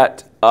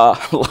get a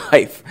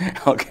life.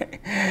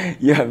 Okay,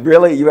 you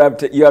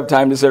have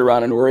time to sit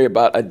around and worry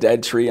about a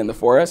dead tree in the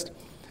forest?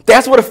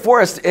 That's what a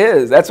forest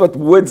is. That's what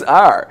woods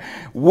are.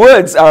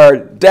 Woods are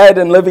dead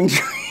and living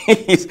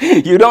trees.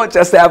 You don't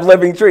just have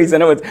living trees.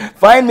 In other words,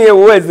 find me a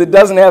woods that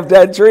doesn't have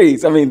dead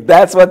trees. I mean,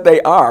 that's what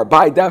they are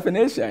by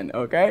definition,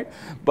 okay?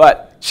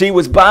 But she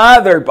was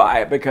bothered by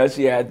it because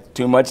she had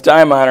too much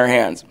time on her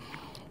hands.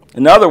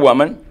 Another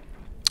woman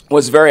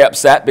was very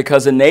upset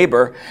because a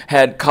neighbor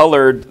had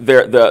colored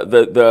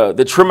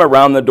the trim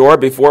around the door.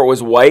 Before it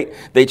was white,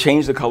 they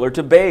changed the color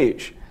to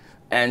beige.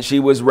 And she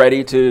was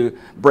ready to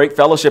break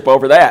fellowship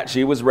over that.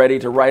 She was ready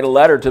to write a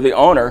letter to the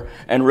owner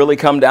and really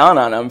come down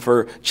on him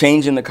for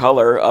changing the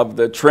color of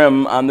the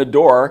trim on the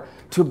door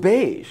to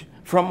beige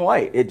from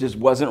white. It just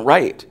wasn't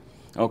right.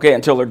 Okay,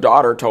 until her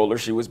daughter told her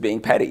she was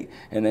being petty.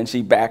 And then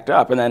she backed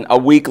up. And then a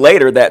week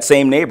later, that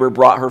same neighbor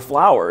brought her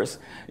flowers,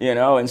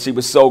 and she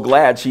was so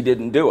glad she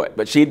didn't do it.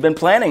 But she'd been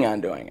planning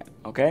on doing it,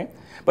 okay?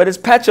 But it's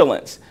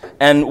petulance.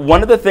 And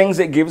one of the things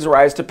that gives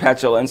rise to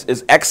petulance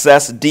is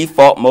excess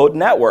default mode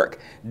network.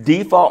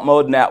 Default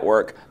mode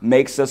network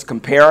makes us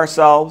compare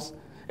ourselves.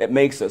 It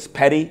makes us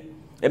petty.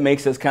 It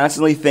makes us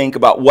constantly think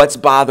about what's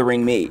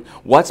bothering me.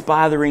 What's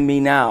bothering me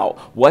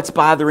now? What's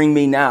bothering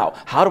me now?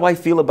 How do I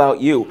feel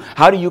about you?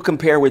 How do you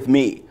compare with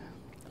me?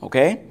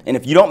 Okay? And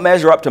if you don't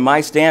measure up to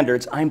my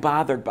standards, I'm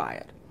bothered by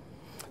it.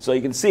 So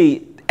you can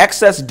see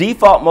excess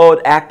default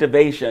mode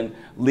activation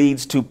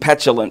leads to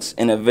petulance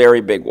in a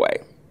very big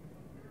way.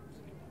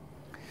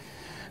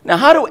 Now,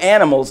 how do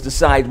animals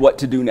decide what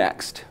to do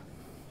next?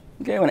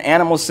 Okay, when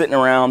animals sitting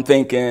around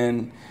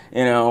thinking,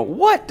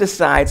 what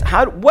decides,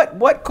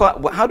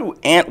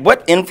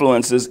 what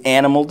influences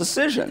animal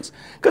decisions?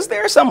 Because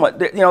they're somewhat,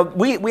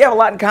 we have a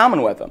lot in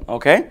common with them,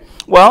 okay?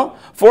 Well,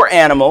 for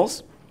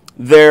animals,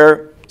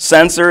 their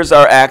sensors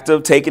are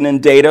active, taking in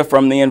data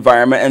from the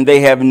environment, and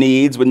they have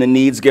needs. When the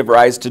needs give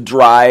rise to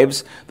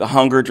drives, the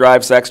hunger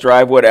drive, sex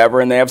drive, whatever,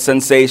 and they have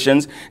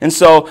sensations. And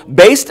so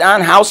based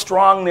on how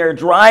strong their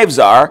drives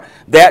are,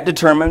 that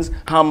determines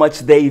how much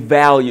they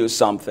value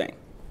something.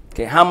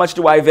 Okay, how much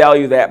do I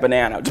value that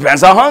banana? It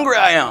depends how hungry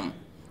I am.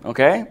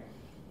 Okay?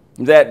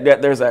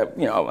 That there's a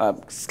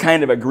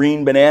kind of a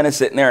green banana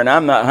sitting there and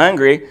I'm not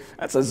hungry,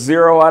 that's a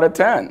 0 out of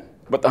 10.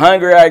 But the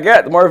hungrier I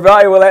get, the more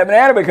valuable that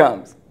banana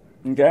becomes.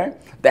 Okay?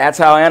 That's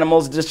how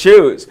animals just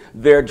choose.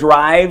 Their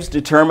drives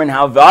determine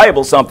how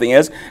valuable something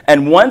is,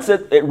 and once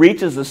it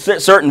reaches a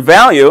certain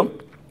value,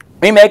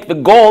 they make the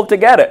goal to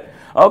get it.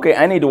 Okay,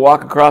 I need to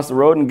walk across the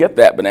road and get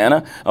that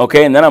banana.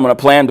 Okay, and then I'm going to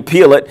plan to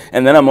peel it,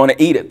 and then I'm going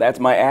to eat it. That's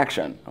my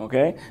action.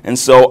 Okay? And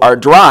so our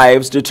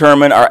drives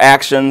determine our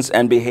actions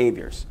and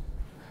behaviors.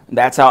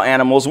 That's how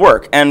animals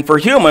work. And for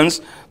humans,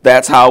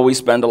 that's how we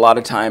spend a lot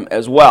of time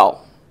as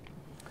well.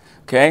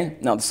 Okay?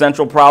 Now, the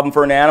central problem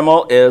for an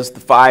animal is the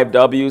 5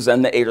 W's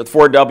and the H, or the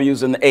 4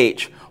 W's and the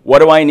H. What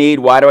do I need?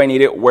 Why do I need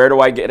it? Where do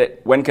I get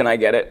it? When can I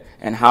get it?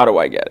 And how do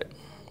I get it?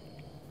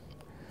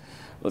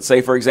 Let's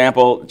say, for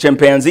example,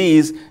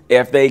 chimpanzees,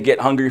 if they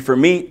get hungry for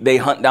meat, they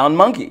hunt down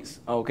monkeys,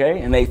 okay?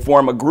 And they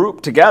form a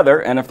group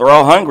together, and if they're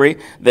all hungry,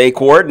 they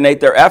coordinate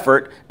their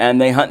effort, and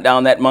they hunt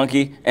down that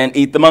monkey and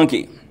eat the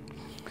monkey.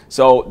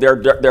 So their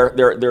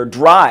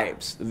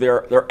drives,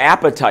 their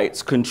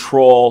appetites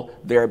control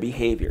their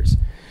behaviors.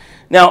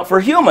 Now, for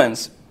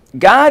humans,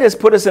 God has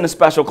put us in a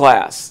special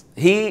class.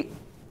 He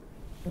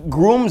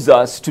grooms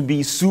us to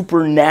be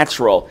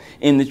supernatural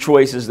in the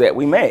choices that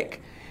we make.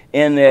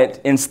 In that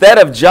instead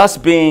of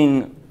just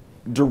being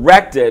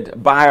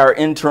directed by our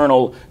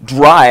internal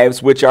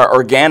drives, which are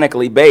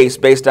organically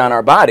based on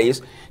our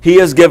bodies, He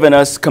has given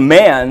us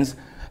commands,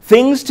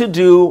 things to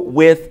do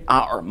with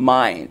our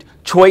mind,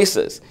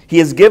 choices. He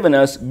has given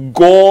us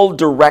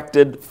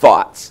goal-directed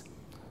thoughts.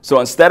 So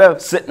instead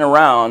of sitting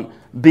around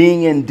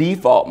being in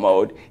default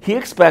mode, He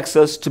expects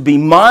us to be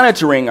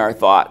monitoring our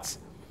thoughts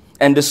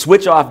and to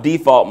switch off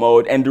default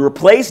mode and to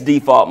replace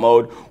default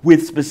mode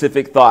with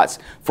specific thoughts.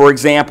 For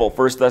example,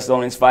 1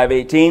 Thessalonians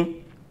 5:18,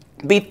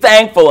 be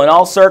thankful in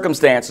all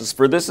circumstances,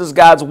 for this is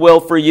God's will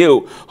for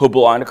you who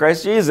belong to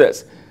Christ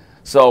Jesus.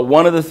 So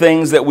one of the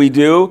things that we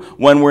do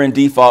when we're in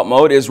default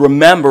mode is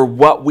remember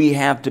what we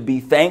have to be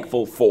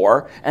thankful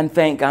for and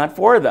thank God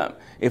for them.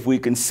 If we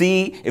can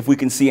see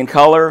in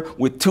color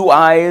with 2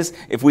 eyes,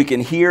 if we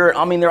can hear,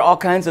 there are all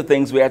kinds of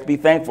things we have to be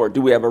thankful for.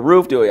 Do we have a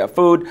roof? Do we have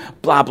food?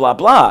 Blah, blah,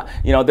 blah.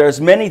 There's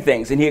many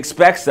things, and He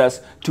expects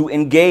us to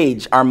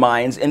engage our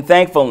minds in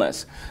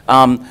thankfulness.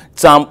 Psalm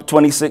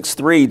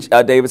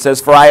 26:3, David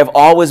says, for I have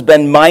always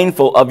been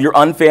mindful of your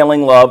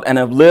unfailing love and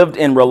have lived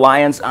in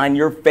reliance on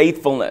your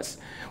faithfulness.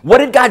 What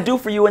did God do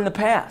for you in the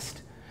past?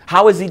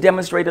 How has He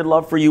demonstrated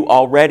love for you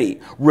already?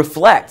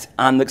 Reflect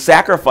on the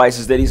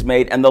sacrifices that He's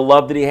made and the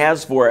love that He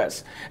has for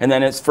us. And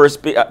then it's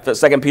 2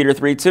 Peter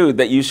 3:2,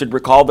 that you should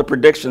recall the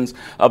predictions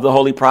of the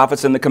holy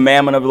prophets and the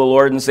commandment of the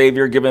Lord and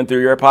Savior given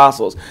through your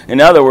apostles. In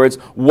other words,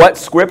 what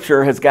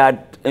Scripture has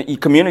God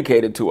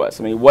communicated to us?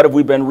 What have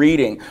we been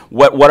reading?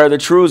 What are the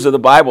truths of the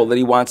Bible that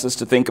He wants us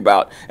to think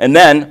about? And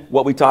then,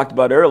 what we talked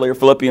about earlier,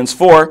 Philippians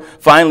 4,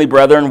 finally,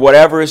 brethren,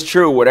 whatever is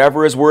true,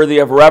 whatever is worthy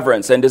of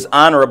reverence and is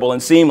honorable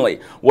and seemly,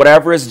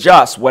 whatever is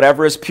just,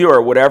 whatever is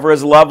pure, whatever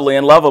is lovely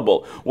and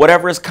lovable,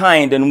 whatever is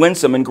kind and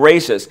winsome and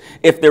gracious,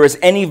 if there is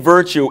any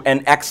virtue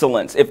and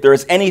excellence, if there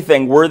is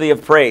anything worthy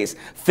of praise,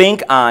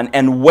 think on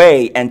and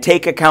weigh and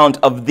take account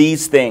of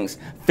these things.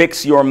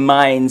 Fix your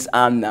minds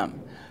on them.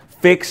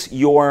 Fix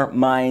your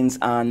minds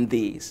on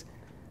these.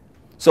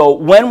 So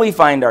when we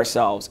find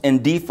ourselves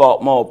in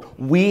default mode,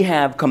 we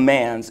have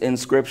commands in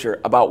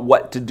Scripture about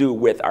what to do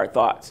with our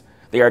thoughts.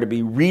 They are to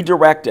be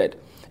redirected.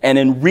 And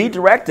in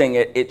redirecting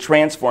it, it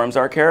transforms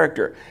our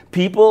character.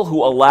 People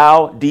who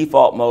allow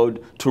default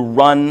mode to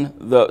run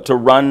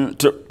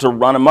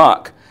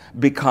amok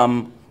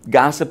become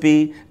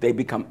gossipy, they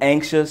become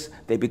anxious,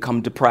 they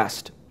become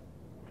depressed.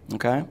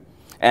 Okay?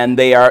 And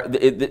they are,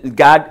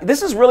 God,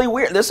 this is really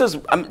weird.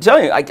 I'm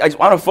telling you, I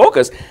want to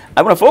focus.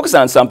 I want to focus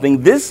on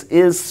something. This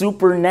is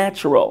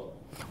supernatural.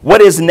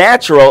 What is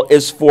natural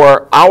is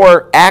for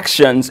our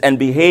actions and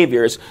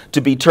behaviors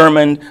to be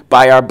determined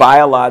by our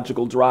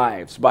biological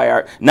drives,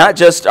 by not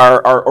just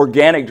our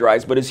organic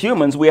drives, but as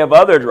humans, we have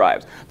other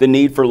drives. The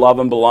need for love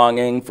and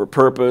belonging, for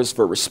purpose,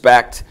 for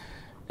respect,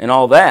 and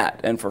all that,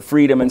 and for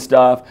freedom and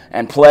stuff,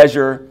 and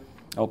pleasure.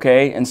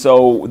 Okay, and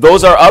so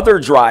those are other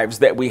drives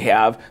that we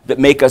have that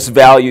make us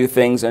value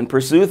things and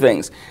pursue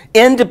things.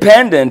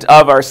 Independent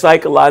of our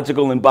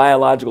psychological and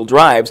biological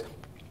drives,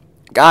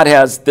 God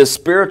has this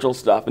spiritual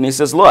stuff. And he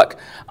says, look,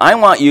 I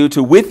want you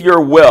to, with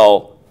your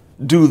will,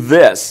 do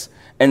this.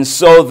 And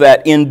so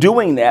that in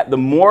doing that, the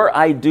more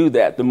I do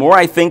that, the more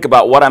I think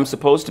about what I'm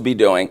supposed to be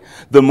doing,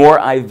 the more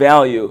I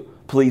value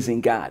pleasing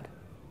God.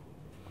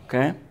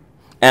 Okay?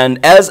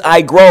 And as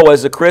I grow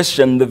as a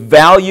Christian, the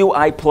value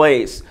I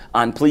place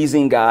on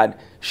pleasing God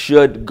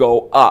should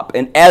go up.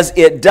 And as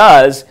it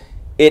does,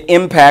 it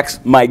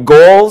impacts my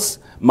goals,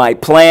 my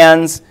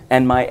plans,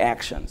 and my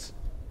actions.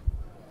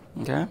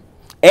 Okay?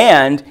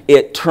 And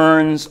it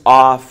turns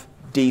off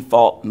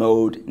default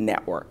mode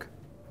network.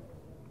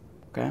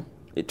 Okay?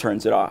 It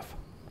turns it off.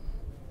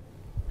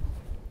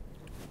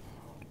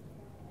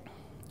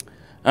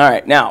 All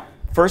right, now,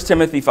 1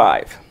 Timothy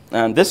 5.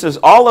 And this is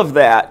all of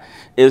that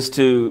is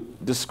to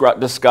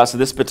discuss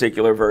this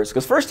particular verse.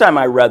 Because first time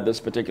I read this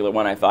particular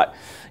one, I thought,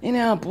 you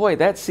know, boy,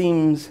 that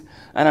seems,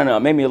 I don't know,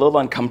 it made me a little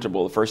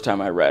uncomfortable the first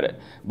time I read it.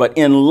 But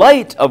in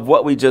light of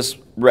what we just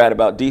read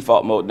about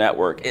default mode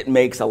network, it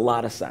makes a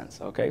lot of sense.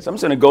 Okay, so I'm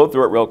just going to go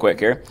through it real quick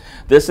here.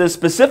 This is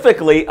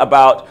specifically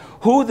about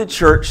who the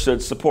church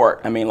should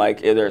support. I mean,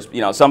 like, there's, you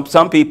know,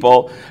 some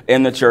people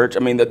in the church. I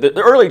mean, the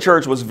early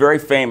church was very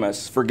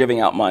famous for giving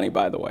out money,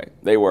 by the way.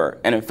 They were.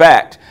 And in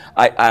fact,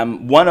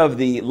 I'm one of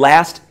the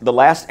last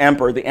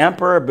emperor, the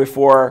emperor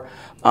before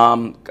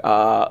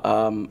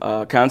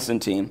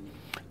Constantine.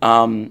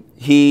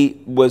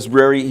 He was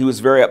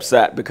very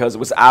upset because it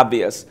was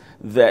obvious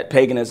that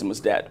paganism was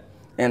dead.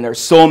 And there's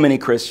so many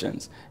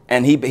Christians.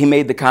 And he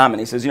made the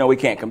comment. He says, you know, we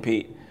can't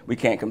compete. We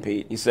can't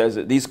compete. He says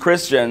that these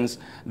Christians,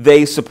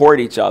 they support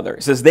each other.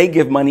 He says they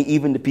give money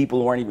even to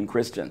people who aren't even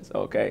Christians.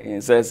 Okay, and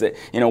he says that,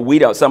 you know, we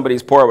don't.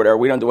 Somebody's poor or whatever.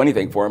 We don't do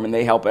anything for them, and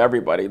they help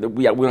everybody.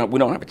 We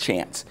don't have a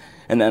chance.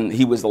 And then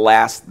he was the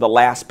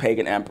last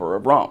pagan emperor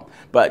of Rome.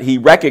 But he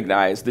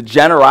recognized the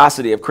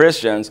generosity of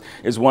Christians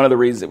is one of the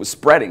reasons it was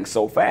spreading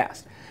so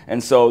fast.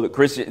 And so the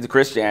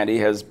Christianity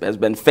has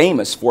been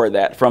famous for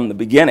that from the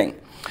beginning.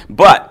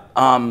 But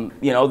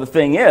you know, the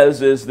thing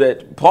is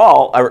that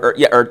Paul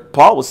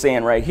was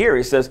saying right here.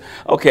 He says,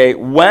 okay,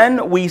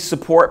 when we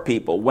support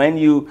people, when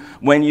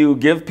you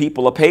give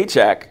people a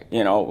paycheck,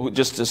 you know,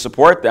 just to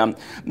support them,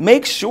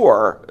 make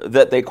sure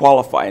that they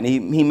qualify. And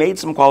he made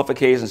some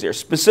qualifications here,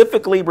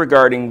 specifically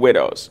regarding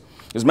widows.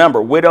 Because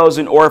remember, widows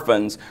and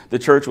orphans, the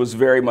church was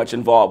very much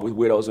involved with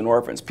widows and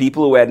orphans.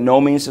 People who had no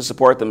means to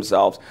support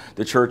themselves,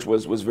 the church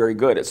was very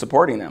good at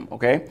supporting them,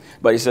 okay?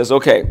 But he says,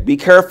 okay, be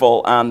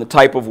careful on the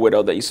type of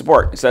widow that you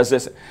support. He says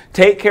this,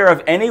 take care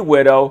of any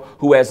widow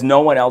who has no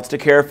one else to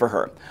care for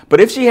her.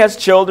 But if she has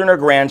children or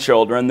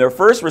grandchildren, their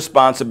first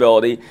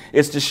responsibility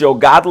is to show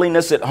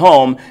godliness at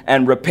home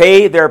and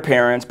repay their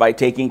parents by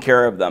taking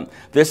care of them.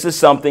 This is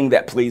something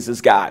that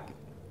pleases God.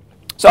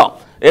 So,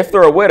 if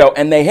they're a widow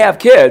and they have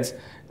kids,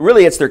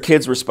 really, it's their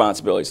kids'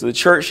 responsibility. So the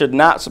church should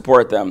not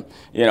support them,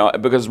 you know,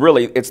 because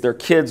really it's their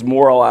kids'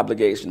 moral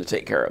obligation to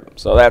take care of them.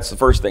 So that's the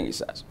first thing he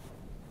says.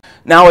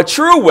 Now, a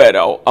true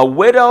widow, a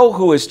widow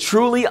who is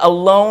truly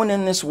alone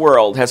in this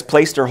world, has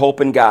placed her hope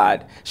in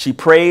God. She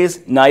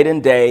prays night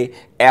and day,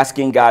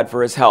 asking God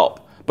for his help.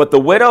 But the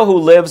widow who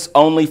lives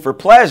only for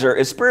pleasure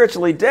is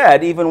spiritually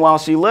dead even while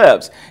she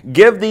lives.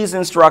 Give these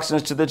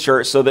instructions to the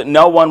church so that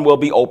no one will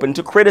be open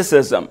to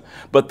criticism.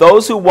 But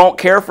those who won't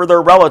care for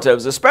their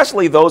relatives,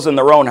 especially those in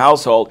their own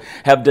household,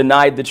 have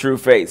denied the true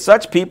faith.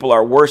 Such people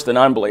are worse than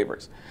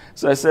unbelievers.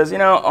 So it says, you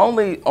know,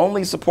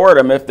 only support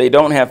them if they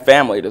don't have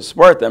family to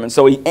support them. And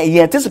so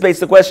he anticipates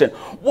the question,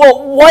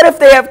 well, what if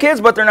they have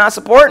kids but they're not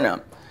supporting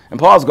them? And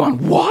Paul's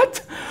going,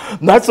 what?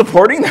 Not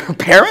supporting their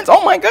parents?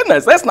 Oh my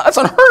goodness, that's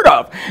unheard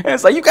of. And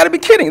it's like, you've got to be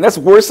kidding. That's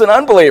worse than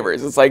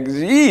unbelievers. It's like,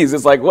 geez,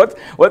 it's like,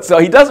 what? So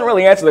he doesn't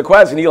really answer the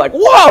question. He's like,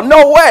 whoa,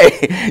 no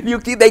way.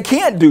 They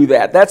can't do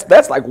that.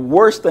 That's like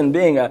worse than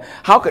being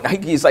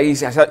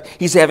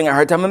he's having a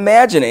hard time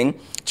imagining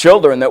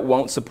children that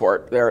won't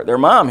support their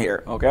mom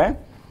here, okay?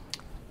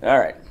 All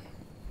right.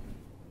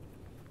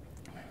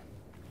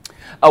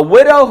 A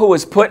widow who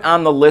is put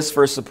on the list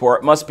for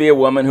support must be a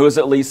woman who is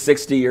at least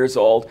 60 years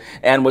old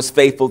and was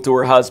faithful to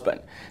her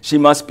husband. She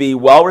must be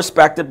well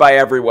respected by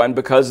everyone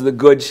because of the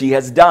good she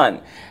has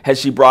done. Has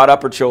she brought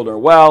up her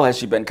children well? Has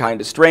she been kind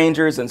to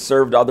strangers and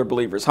served other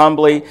believers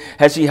humbly?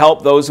 Has she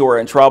helped those who are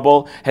in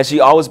trouble? Has she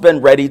always been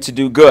ready to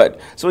do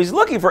good? So he's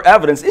looking for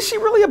evidence. Is she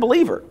really a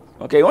believer?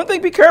 Okay, one thing,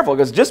 be careful,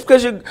 because just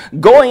because you're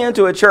going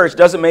into a church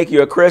doesn't make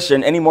you a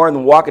Christian any more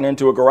than walking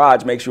into a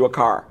garage makes you a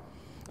car.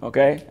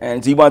 Okay?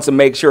 And he wants to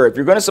make sure, if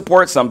you're going to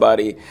support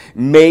somebody,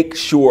 make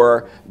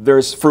sure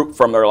there's fruit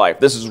from their life.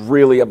 This is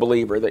really a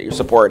believer that you're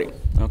supporting.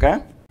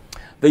 Okay?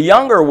 The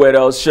younger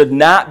widows should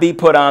not be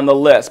put on the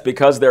list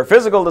because their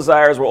physical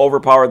desires will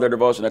overpower their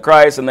devotion to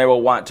Christ and they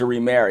will want to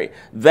remarry.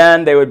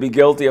 Then they would be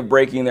guilty of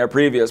breaking their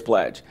previous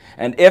pledge.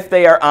 And if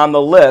they are on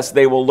the list,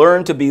 they will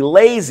learn to be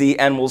lazy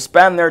and will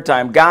spend their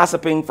time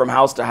gossiping from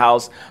house to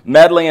house,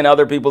 meddling in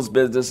other people's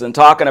business and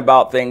talking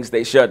about things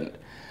they shouldn't.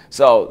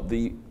 So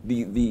the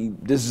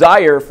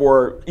desire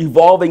for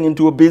evolving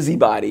into a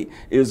busybody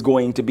is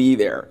going to be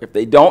there.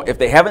 If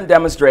they haven't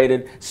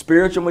demonstrated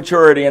spiritual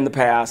maturity in the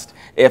past,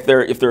 if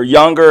they're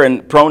younger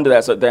and prone to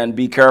that, so then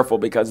be careful,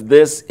 because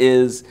this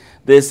is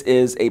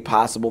a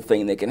possible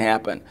thing that can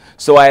happen.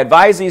 So I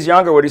advise these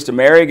younger woodies to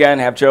marry again,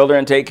 have children,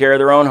 and take care of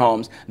their own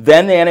homes.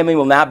 Then the enemy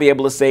will not be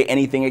able to say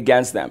anything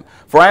against them.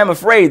 For I am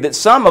afraid that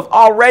some have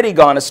already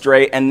gone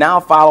astray and now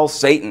follow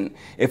Satan.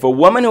 If a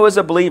woman who is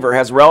a believer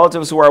has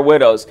relatives who are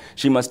widows,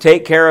 she must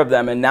take care of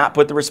them and not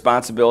put the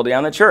responsibility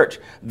on the church.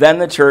 Then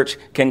the church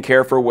can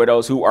care for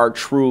widows who are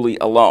truly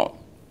alone.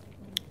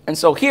 And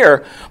so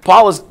here,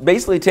 Paul is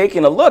basically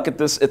taking a look at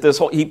this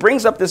whole, he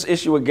brings up this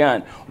issue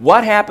again.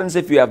 What happens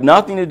if you have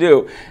nothing to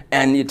do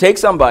and you take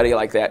somebody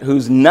like that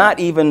who's not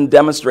even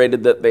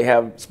demonstrated that they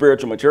have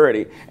spiritual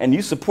maturity, and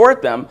you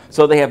support them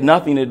so they have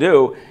nothing to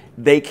do,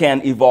 they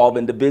can evolve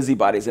into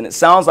busybodies. And it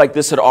sounds like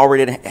this had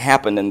already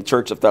happened in the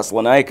church of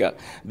Thessalonica,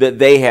 that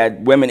they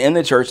had women in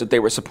the church that they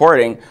were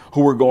supporting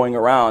who were going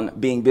around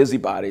being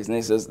busybodies. And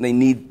he says they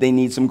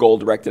need some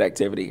goal-directed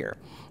activity here.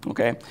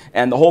 Okay,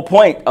 and the whole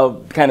point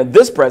of kind of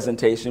this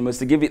presentation was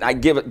to give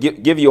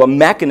you a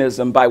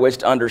mechanism by which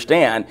to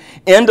understand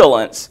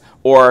indolence,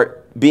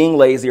 or being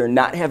lazy or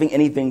not having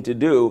anything to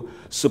do,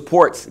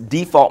 supports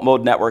default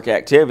mode network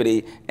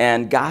activity,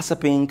 and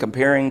gossiping,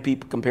 comparing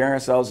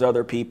ourselves to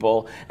other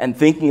people, and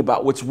thinking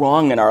about what's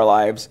wrong in our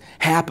lives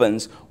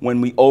happens when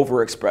we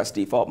overexpress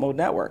default mode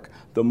network.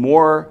 The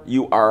more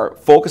you are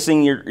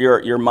focusing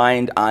your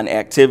mind on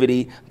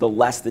activity, the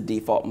less the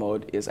default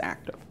mode is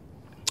active.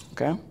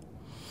 Okay?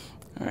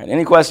 All right,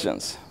 any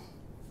questions?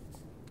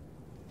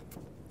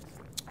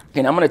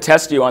 Okay, now I'm going to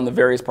test you on the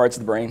various parts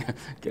of the brain.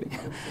 Kidding.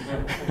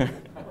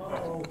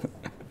 Uh-oh.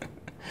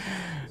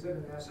 Is it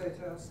an essay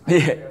test?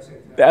 Yeah,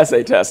 the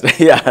essay test,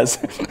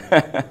 yes.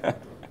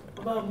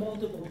 About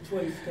multiple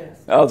choice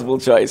test. Multiple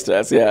choice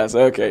test, yes.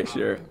 Okay,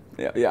 sure.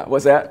 Yeah.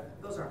 What's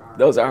that? Those are hard.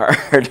 Those are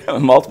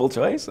hard. Multiple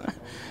choice?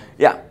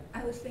 Yeah.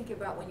 I was thinking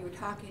about when you were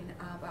talking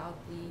about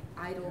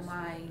the idle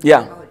mind,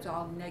 Yeah. how it's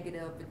all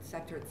negative, et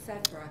cetera, et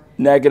cetera.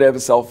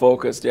 Negative,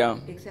 self-focused, yeah.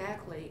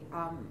 Exactly.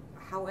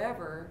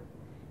 However,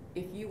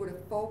 if you were to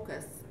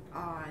focus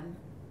on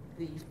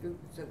these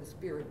fruits of the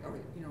spirit, or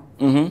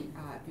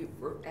if you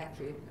were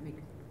actually, let me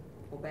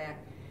go back.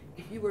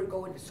 If you were to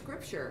go into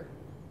Scripture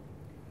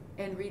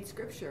and read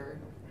Scripture,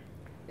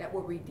 that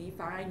will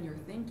redefine your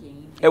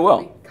thinking. It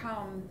will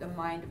become the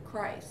mind of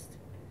Christ.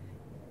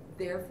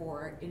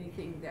 Therefore,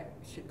 anything that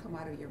should come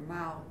out of your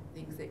mouth,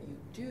 things that you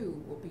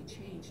do, will be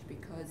changed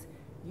because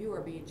you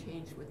are being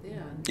changed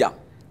within. Yeah.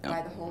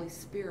 By the Holy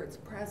Spirit's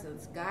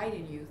presence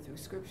guiding you through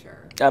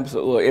Scripture.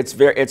 Absolutely. It's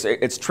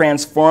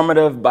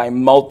transformative by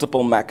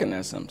multiple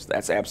mechanisms.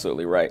 That's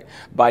absolutely right.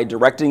 By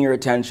directing your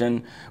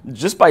attention,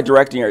 just by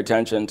directing your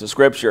attention to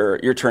Scripture,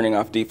 you're turning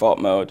off default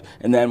mode.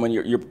 And then when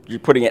you're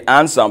putting it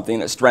on something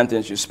that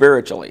strengthens you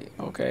spiritually.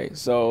 Okay.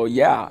 So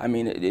yeah, I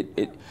mean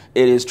it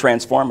is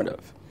transformative.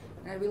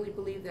 And I really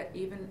believe that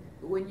even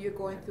when you're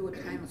going through a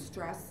time of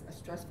stress, a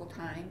stressful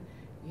time,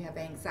 you have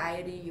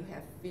anxiety, you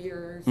have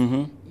fears,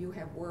 you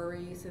have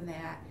worries, and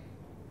that.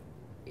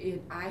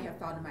 I have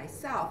found in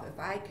myself, if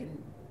I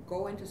can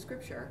go into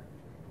Scripture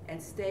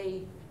and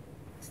stay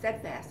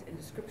steadfast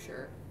into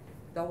Scripture,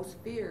 those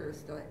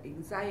fears, the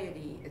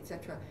anxiety,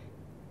 etc.,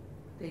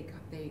 they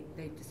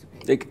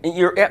dissipate.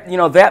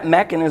 That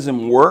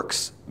mechanism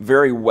works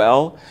very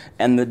well,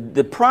 and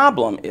the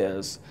problem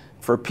is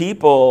for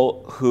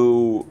people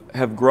who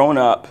have grown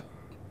up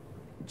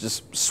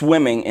just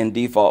swimming in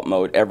default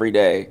mode every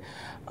day.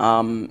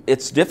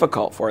 It's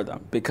difficult for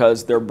them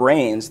because their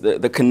brains,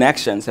 the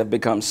connections have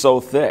become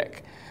so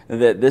thick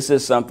that this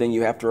is something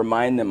you have to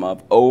remind them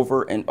of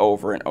over and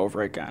over and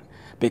over again,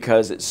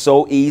 because it's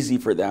so easy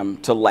for them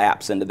to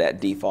lapse into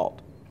that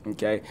default,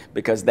 okay?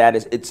 Because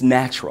it's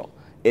natural.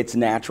 It's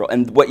natural.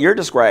 And what you're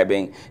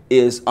describing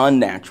is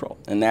unnatural,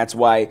 and that's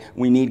why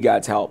we need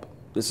God's help.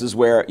 This is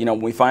where,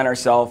 we find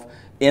ourselves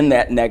in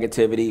that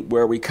negativity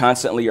where we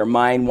constantly, your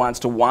mind wants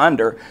to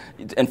wander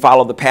and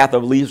follow the path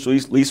of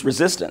least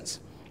resistance.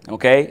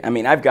 Okay, I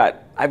mean, I've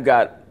got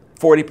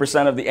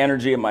 40% of the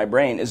energy in my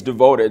brain is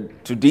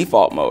devoted to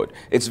default mode.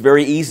 It's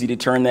very easy to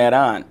turn that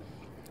on.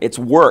 It's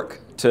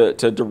work to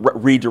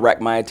redirect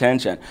my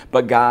attention,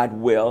 but God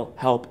will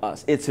help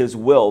us. It's His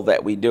will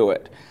that we do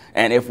it.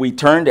 And if we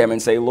turn to Him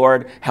and say,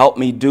 Lord, help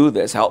me do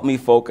this, help me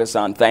focus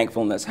on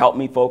thankfulness, help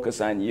me focus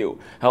on you,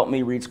 help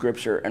me read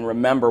Scripture and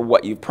remember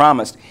what you've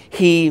promised,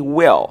 He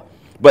will.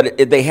 But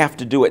they have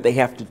to do it. They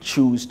have to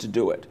choose to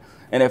do it.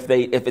 And if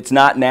it's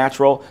not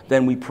natural,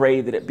 then we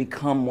pray that it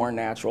become more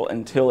natural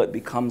until it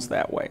becomes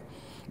that way.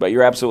 But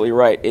you're absolutely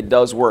right. It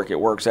does work. It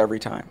works every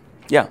time.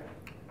 Yeah?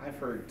 I've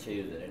heard,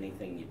 too, that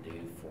anything you do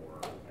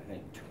for, I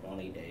think,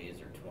 20 days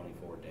or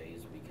 24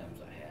 days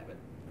becomes a habit.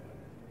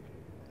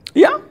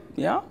 Yeah.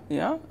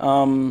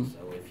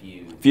 So if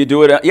you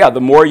do it,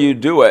 the more you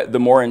do it, the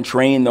more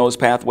entrained those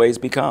pathways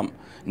become.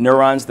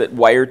 Neurons that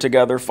wire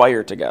together,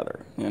 fire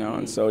together, you know,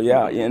 and so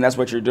yeah, and that's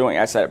what you're doing.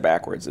 I said it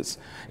backwards.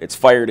 It's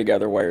fire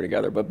together, wire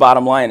together. But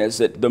bottom line is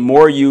that the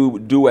more you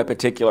do a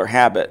particular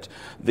habit,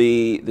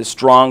 the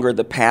stronger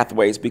the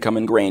pathways become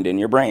ingrained in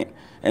your brain.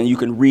 And you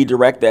can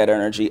redirect that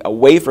energy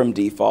away from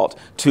default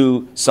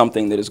to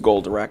something that is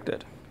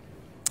goal-directed.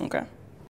 Okay.